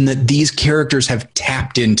realization that these characters have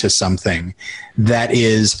tapped into something that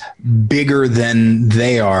is bigger than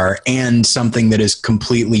they are, and something that is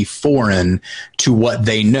completely foreign to what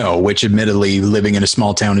they know, which admittedly, living in a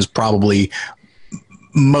small town is probably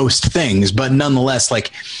most things, but nonetheless,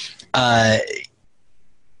 like,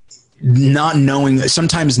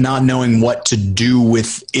 sometimes not knowing what to do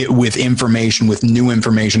with it, with information, with new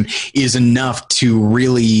information, is enough to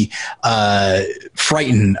really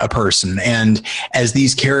frighten a person. And as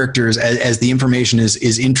these characters, as the information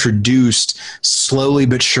is introduced slowly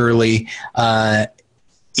but surely, I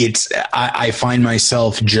find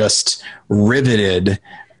myself just riveted,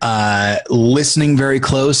 listening very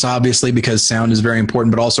close, obviously, because sound is very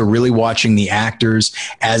important, but also really watching the actors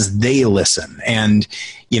as they listen. And,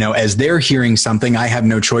 as they're hearing something, I have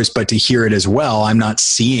no choice but to hear it as well. I'm not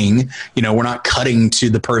seeing, we're not cutting to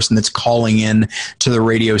the person that's calling in to the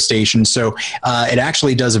radio station. So it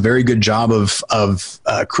actually does a very good job of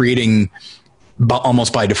creating,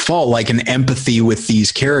 almost by default, like an empathy with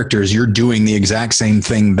these characters. You're doing the exact same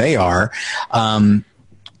thing they are. And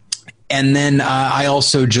then I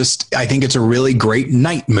also I think it's a really great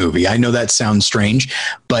night movie. I know that sounds strange,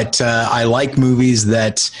 but I like movies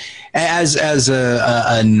that, as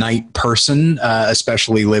a night person,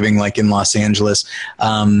 especially living like in Los Angeles,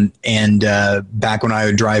 and back when I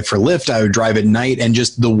would drive for Lyft, I would drive at night, and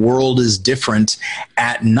just the world is different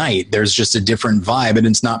at night. There's just a different vibe, and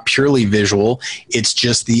it's not purely visual. It's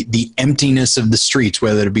just the emptiness of the streets,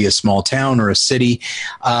 whether it be a small town or a city.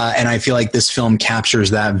 And I feel like this film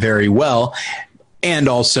captures that very well. And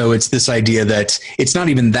also, it's this idea that it's not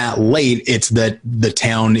even that late. It's that the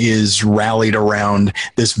town is rallied around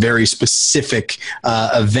this very specific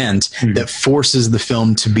event that forces the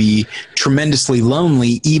film to be tremendously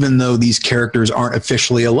lonely, even though these characters aren't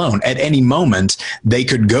officially alone. At any moment, they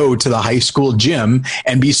could go to the high school gym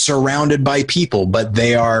and be surrounded by people, but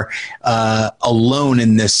they are alone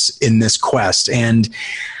in this quest. And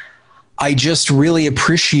I just really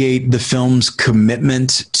appreciate the film's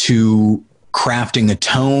commitment to crafting a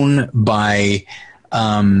tone by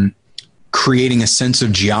creating a sense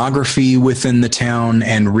of geography within the town,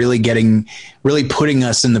 and really putting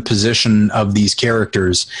us in the position of these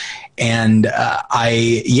characters. And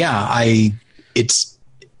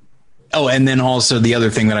and then also the other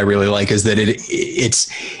thing that I really like is that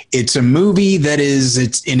it's a movie that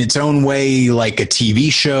it's in its own way like a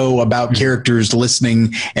TV show about characters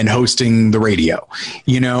listening and hosting the radio,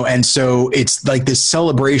 and so it's like this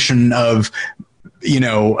celebration of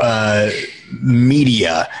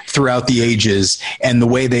media throughout the ages, and the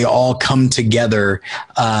way they all come together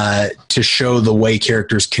to show the way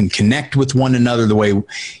characters can connect with one another, the way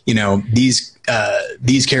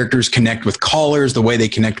these characters connect with callers, the way they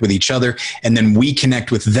connect with each other, and then we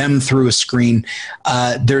connect with them through a screen.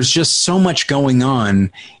 There's just so much going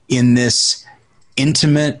on in this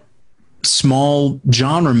intimate, small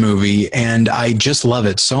genre movie, and I just love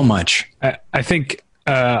it so much. I think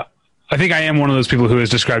I am one of those people who has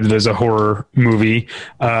described it as a horror movie.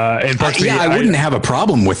 And I wouldn't have a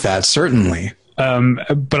problem with that, certainly.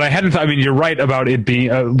 But I hadn't. I mean, you're right about it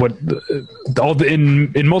being in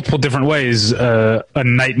multiple different ways a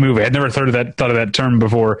night movie. I'd never thought of that term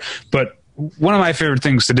before. But one of my favorite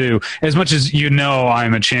things to do, as much as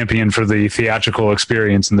I'm a champion for the theatrical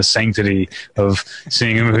experience and the sanctity of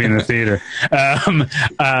seeing a movie in the theater.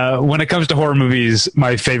 When it comes to horror movies,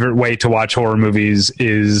 my favorite way to watch horror movies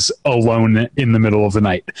is alone in the middle of the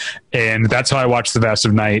night, and that's how I watch The Vast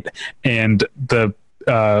of Night. And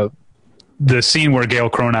the scene where Gail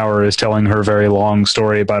Cronauer is telling her very long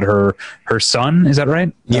story about her son. Is that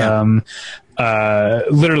right? Yeah.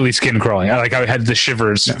 Literally skin crawling. I had the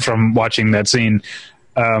shivers from watching that scene.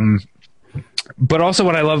 But also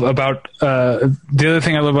what I love about, the other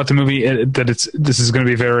thing I love about the movie, this is going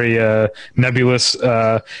to be very, nebulous.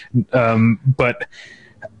 But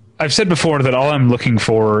I've said before that all I'm looking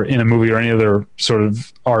for in a movie or any other sort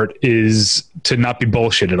of art is to not be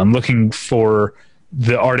bullshitted. I'm looking for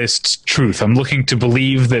the artist's truth. I'm looking to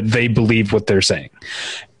believe that they believe what they're saying.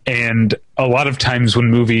 And a lot of times when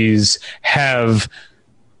movies have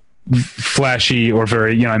flashy or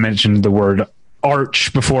very, I mentioned the word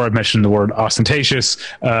arch before, I mentioned the word ostentatious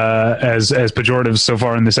as pejoratives so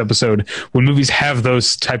far in this episode. When movies have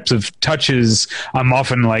those types of touches, I'm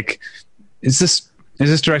often like, is this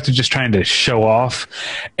director just trying to show off?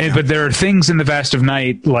 But there are things in The Vast of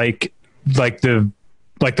Night, like the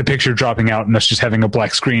picture dropping out and us just having a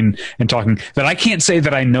black screen and talking, that I can't say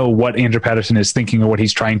that I know what Andrew Patterson is thinking or what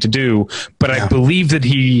he's trying to do, but I believe that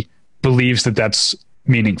he believes that that's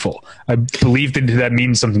meaningful. I believe that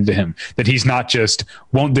means something to him, that he's not just,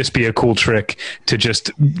 won't this be a cool trick to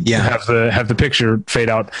just have the picture fade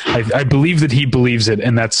out. I believe that he believes it,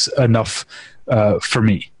 and that's enough for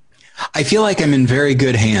me. I feel like I'm in very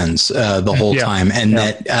good hands the whole time, and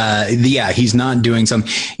that he's not doing some.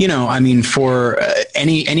 I mean, for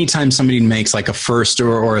anytime somebody makes like a first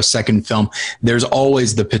or a second film, there's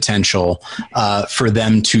always the potential for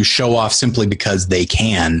them to show off simply because they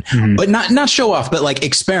can, but not show off, but like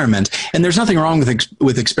experiment. And there's nothing wrong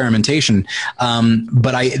with experimentation.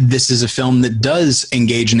 But this is a film that does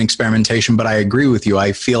engage in experimentation. But I agree with you.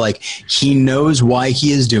 I feel like he knows why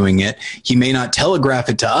he is doing it. He may not telegraph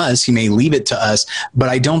it to us. He may leave it to us, but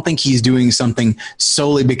I don't think he's doing something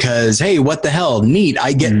solely because, hey, what the hell? Neat.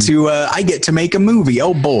 I get to make a movie.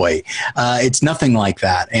 Oh boy. It's nothing like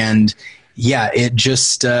that. And it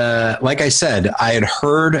just, like I said, I had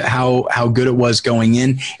heard how good it was going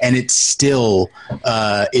in, and it still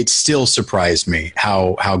surprised me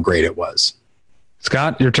how great it was.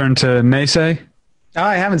 Scott, your turn to naysay. Oh,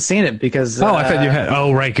 I haven't seen it because, I thought you had,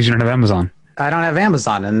 right. Cause you don't have Amazon. I don't have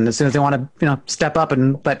Amazon, and as soon as they want to, step up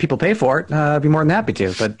and let people pay for it, I'd be more than happy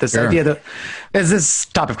to. But this idea that is this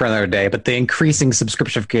topic for another day. But the increasing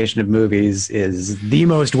subscriptification of movies is the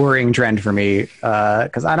most worrying trend for me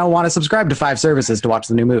because I don't want to subscribe to 5 services to watch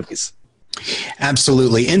the new movies.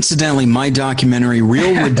 Absolutely. Incidentally, my documentary,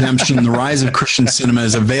 Real Redemption, The Rise of Christian Cinema,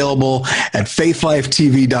 is available at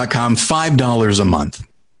faithlifetv.com, $5 a month.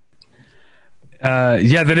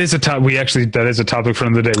 That is a topic for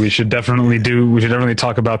another day. We should definitely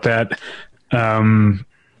talk about that.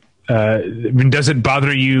 Does it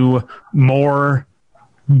bother you more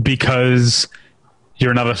because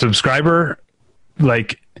you're not a subscriber?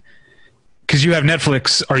 Like, because you have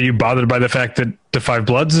Netflix, are you bothered by the fact that The Five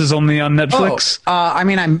Bloods is only on Netflix? I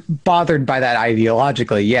mean, I'm bothered by that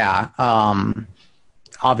ideologically. Yeah.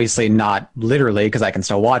 Obviously not literally, because I can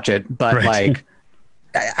still watch it, but like,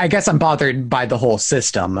 I guess I'm bothered by the whole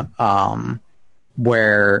system,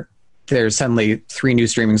 where there's suddenly 3 new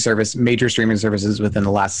major streaming services within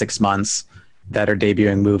the last 6 months that are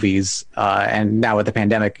debuting movies, and now with the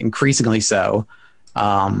pandemic, increasingly so.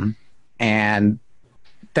 And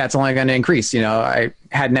that's only going to increase. I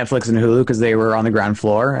had Netflix and Hulu because they were on the ground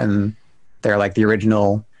floor, and they're like the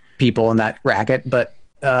original people in that racket. But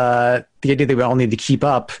the idea that we all need to keep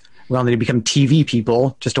up, we all need to become TV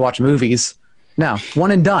people just to watch movies. No,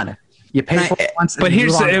 one and done. You pay for it once. But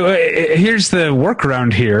here's the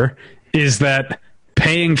workaround here is that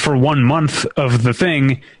paying for 1 month of the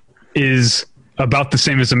thing is about the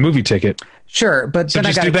same as a movie ticket. Sure, but so then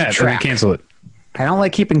just I do that and then cancel it. I don't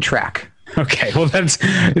like keeping track. Okay, well,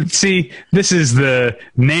 see, this is the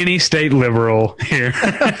nanny state liberal here.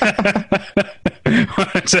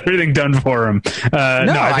 It's everything done for him.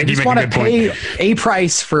 No, I just want to pay a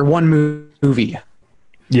price for one movie.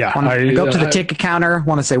 Yeah, I go up to the ticket counter,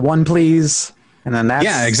 want to say one, pleno, and then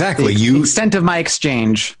that's exactly. The extent of my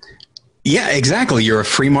exchange. Yeah, exactly. You're a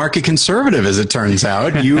free market conservative, as it turns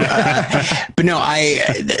out. But no,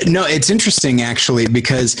 it's interesting actually,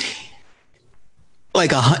 because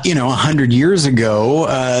like 100 years ago,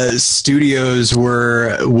 studios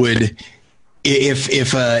would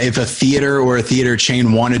if a theater or a theater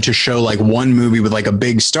chain wanted to show like one movie with like a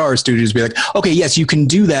big star, studios would be like, okay, yes, you can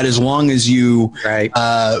do that as long as you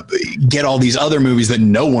get all these other movies that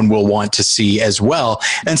no one will want to see as well.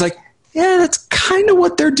 And it's like, yeah, that's kind of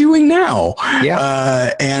what they're doing now.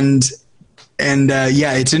 Yeah.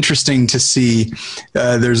 It's interesting to see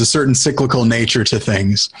there's a certain cyclical nature to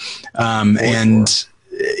things.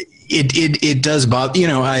 It does bother,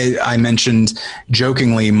 I mentioned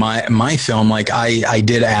jokingly my film, like I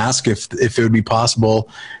did ask if it would be possible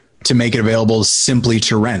to make it available simply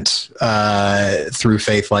to rent through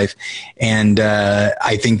Faith Life. And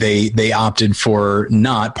I think they opted for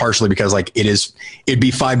not, partially because like it'd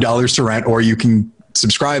be $5 to rent, or you can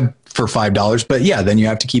subscribe for $5. But yeah, then you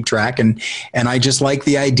have to keep track. And I just like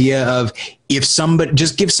the idea of, if somebody,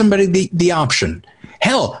 just give somebody the option.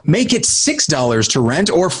 Hell, make it $6 to rent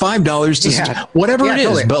or $5 to whatever it is.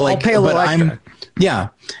 Totally. But like, I'll pay a little extra.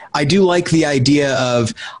 I do like the idea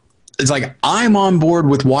of, it's like, I'm on board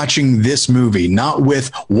with watching this movie, not with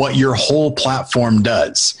what your whole platform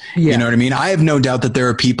does. Yeah. You know what I mean? I have no doubt that there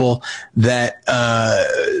are people that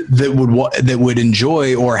that would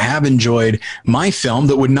enjoy or have enjoyed my film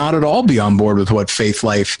that would not at all be on board with what Faith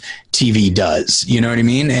Life TV does. You know what I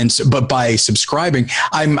mean? And so, but by subscribing,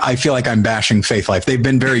 I feel like I'm bashing Faith Life. They've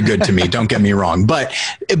been very good to me. Don't get me wrong, but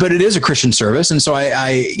it is a Christian service, and so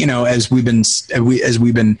I as we've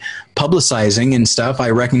been publicizing and stuff, I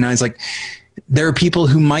recognize like there are people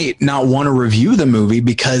who might not want to review the movie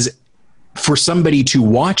because for somebody to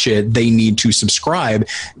watch it, they need to subscribe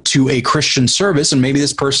to a Christian service, and maybe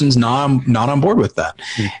this person's not on board with that.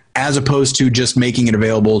 As opposed to just making it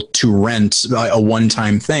available to rent, a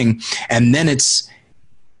one-time thing, and then it's,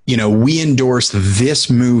 we endorse this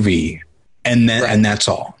movie, and then and that's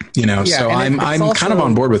all. So I'm also, kind of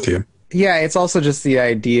on board with you. Yeah, it's also just the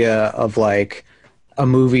idea of like, a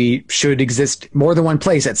movie should exist more than one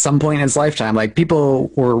place at some point in its lifetime. Like, people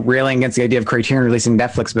were railing against the idea of Criterion releasing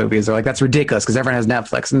Netflix movies. They're like, that's ridiculous because everyone has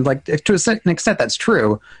Netflix. And like, to an extent, that's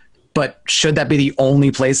true. But should that be the only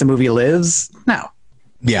place a movie lives? No.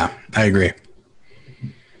 Yeah, I agree.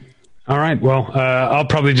 All right. Well, I'll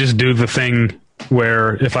probably just do the thing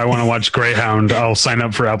where if I want to watch Greyhound, I'll sign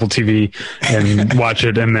up for Apple TV and watch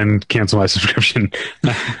it and then cancel my subscription.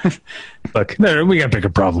 Look, we got bigger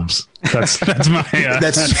problems. That's my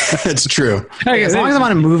that's true. Okay, as long as I'm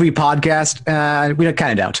on a movie podcast, we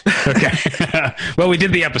kind of doubt. Okay. Well, we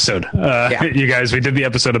did the episode. You guys, we did the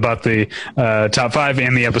episode about the top 5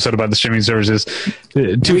 and the episode about the streaming services.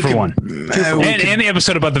 2 for 1. And the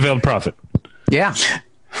episode about the Veiled Prophet. Yeah.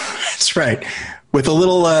 That's right. With a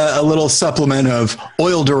little supplement of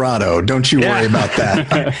Oil Dorado. Don't you worry about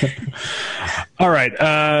that. All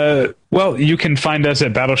right. Well, you can find us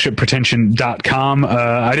at battleshippretension.com.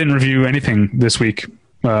 I didn't review anything this week.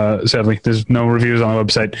 Sadly, there's no reviews on the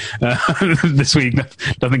website this week.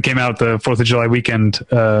 Nothing came out the 4th of July weekend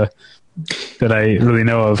that I really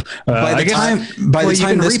know of. By the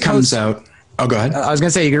time this comes out. Oh, go ahead. I was going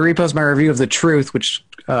to say, you can repost my review of The Truth, which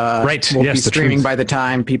will be streaming by the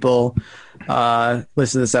time people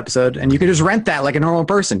listen to this episode. And you can just rent that like a normal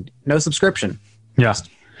person. No subscription. Yeah. Just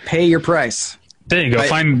pay your price. There you go.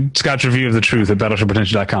 Find Scott's review of The Truth at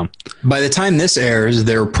battleshippretension.com. By the time this airs,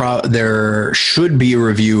 there should be a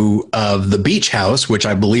review of The Beach House, which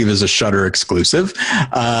I believe is a Shudder exclusive,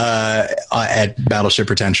 at Battleship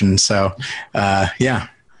Pretension. So, yeah.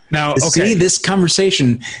 Now, okay. See, this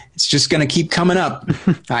conversation, it's just going to keep coming up.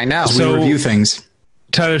 I know. As we review things.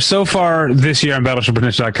 Tyler, so far this year on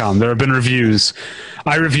battleshippretension.com, there have been reviews.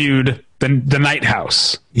 I reviewed the Night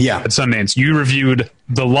House at Sundance. You reviewed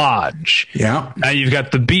The Lodge. Yeah. Now you've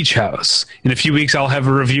got The Beach House. In a few weeks, I'll have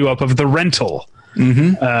a review up of The Rental.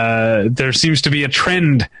 Mm-hmm. There seems to be a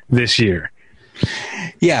trend this year.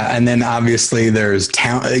 Yeah, and then obviously there's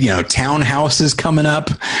townhouses coming up.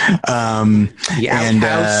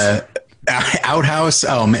 Outhouse,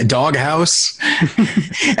 Doghouse.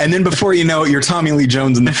 And then before you know it, you're Tommy Lee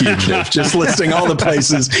Jones in The Fugitive, just listing all the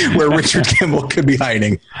places where Richard Kimball could be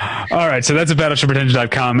hiding. All right, so that's at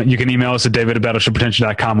battleshippretension.com. You can email us at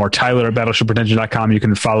david@battleshippretension.com or tyler@battleshippretension.com. You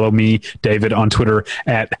can follow me, David, on Twitter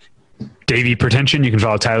at Davey Pretension. You can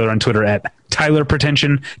follow Tyler on Twitter at Tyler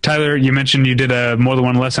Pretension. Tyler, you mentioned you did a More Than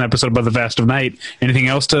One Lesson episode about the Fast of Night. Anything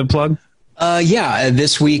else to plug?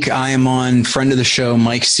 This week I am on friend of the show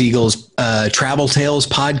Mike Siegel's Travel Tales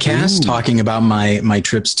podcast, talking about my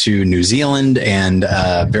trips to New Zealand and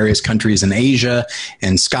various countries in Asia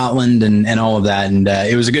and Scotland and all of that. And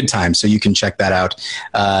it was a good time. So you can check that out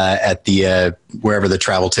at the wherever the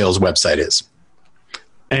Travel Tales website is.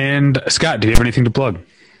 And Scott, do you have anything to plug?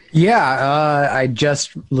 Yeah, I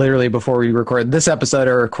just literally before we recorded this episode,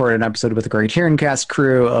 I recorded an episode with the Criterion Cast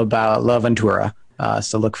crew about La Ventura.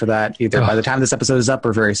 So look for that either by the time this episode is up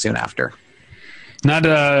or very soon after. Not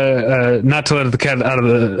to let the cat out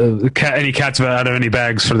of any cats out of any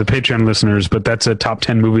bags for the Patreon listeners, but that's a top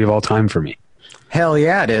 10 movie of all time for me. Hell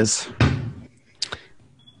yeah, it is.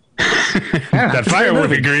 That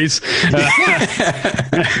firework agrees.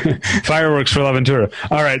 Fireworks for La Ventura.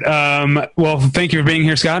 All right. Well, thank you for being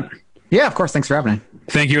here, Scott. Yeah, of course. Thanks for having me.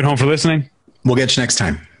 Thank you at home for listening. We'll get you next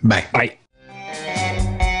time. Bye. Bye.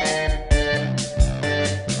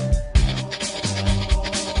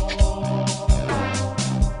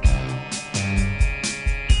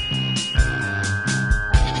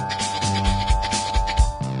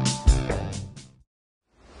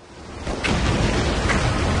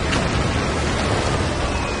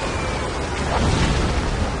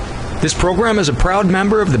 This program is a proud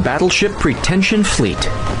member of the Battleship Pretension fleet.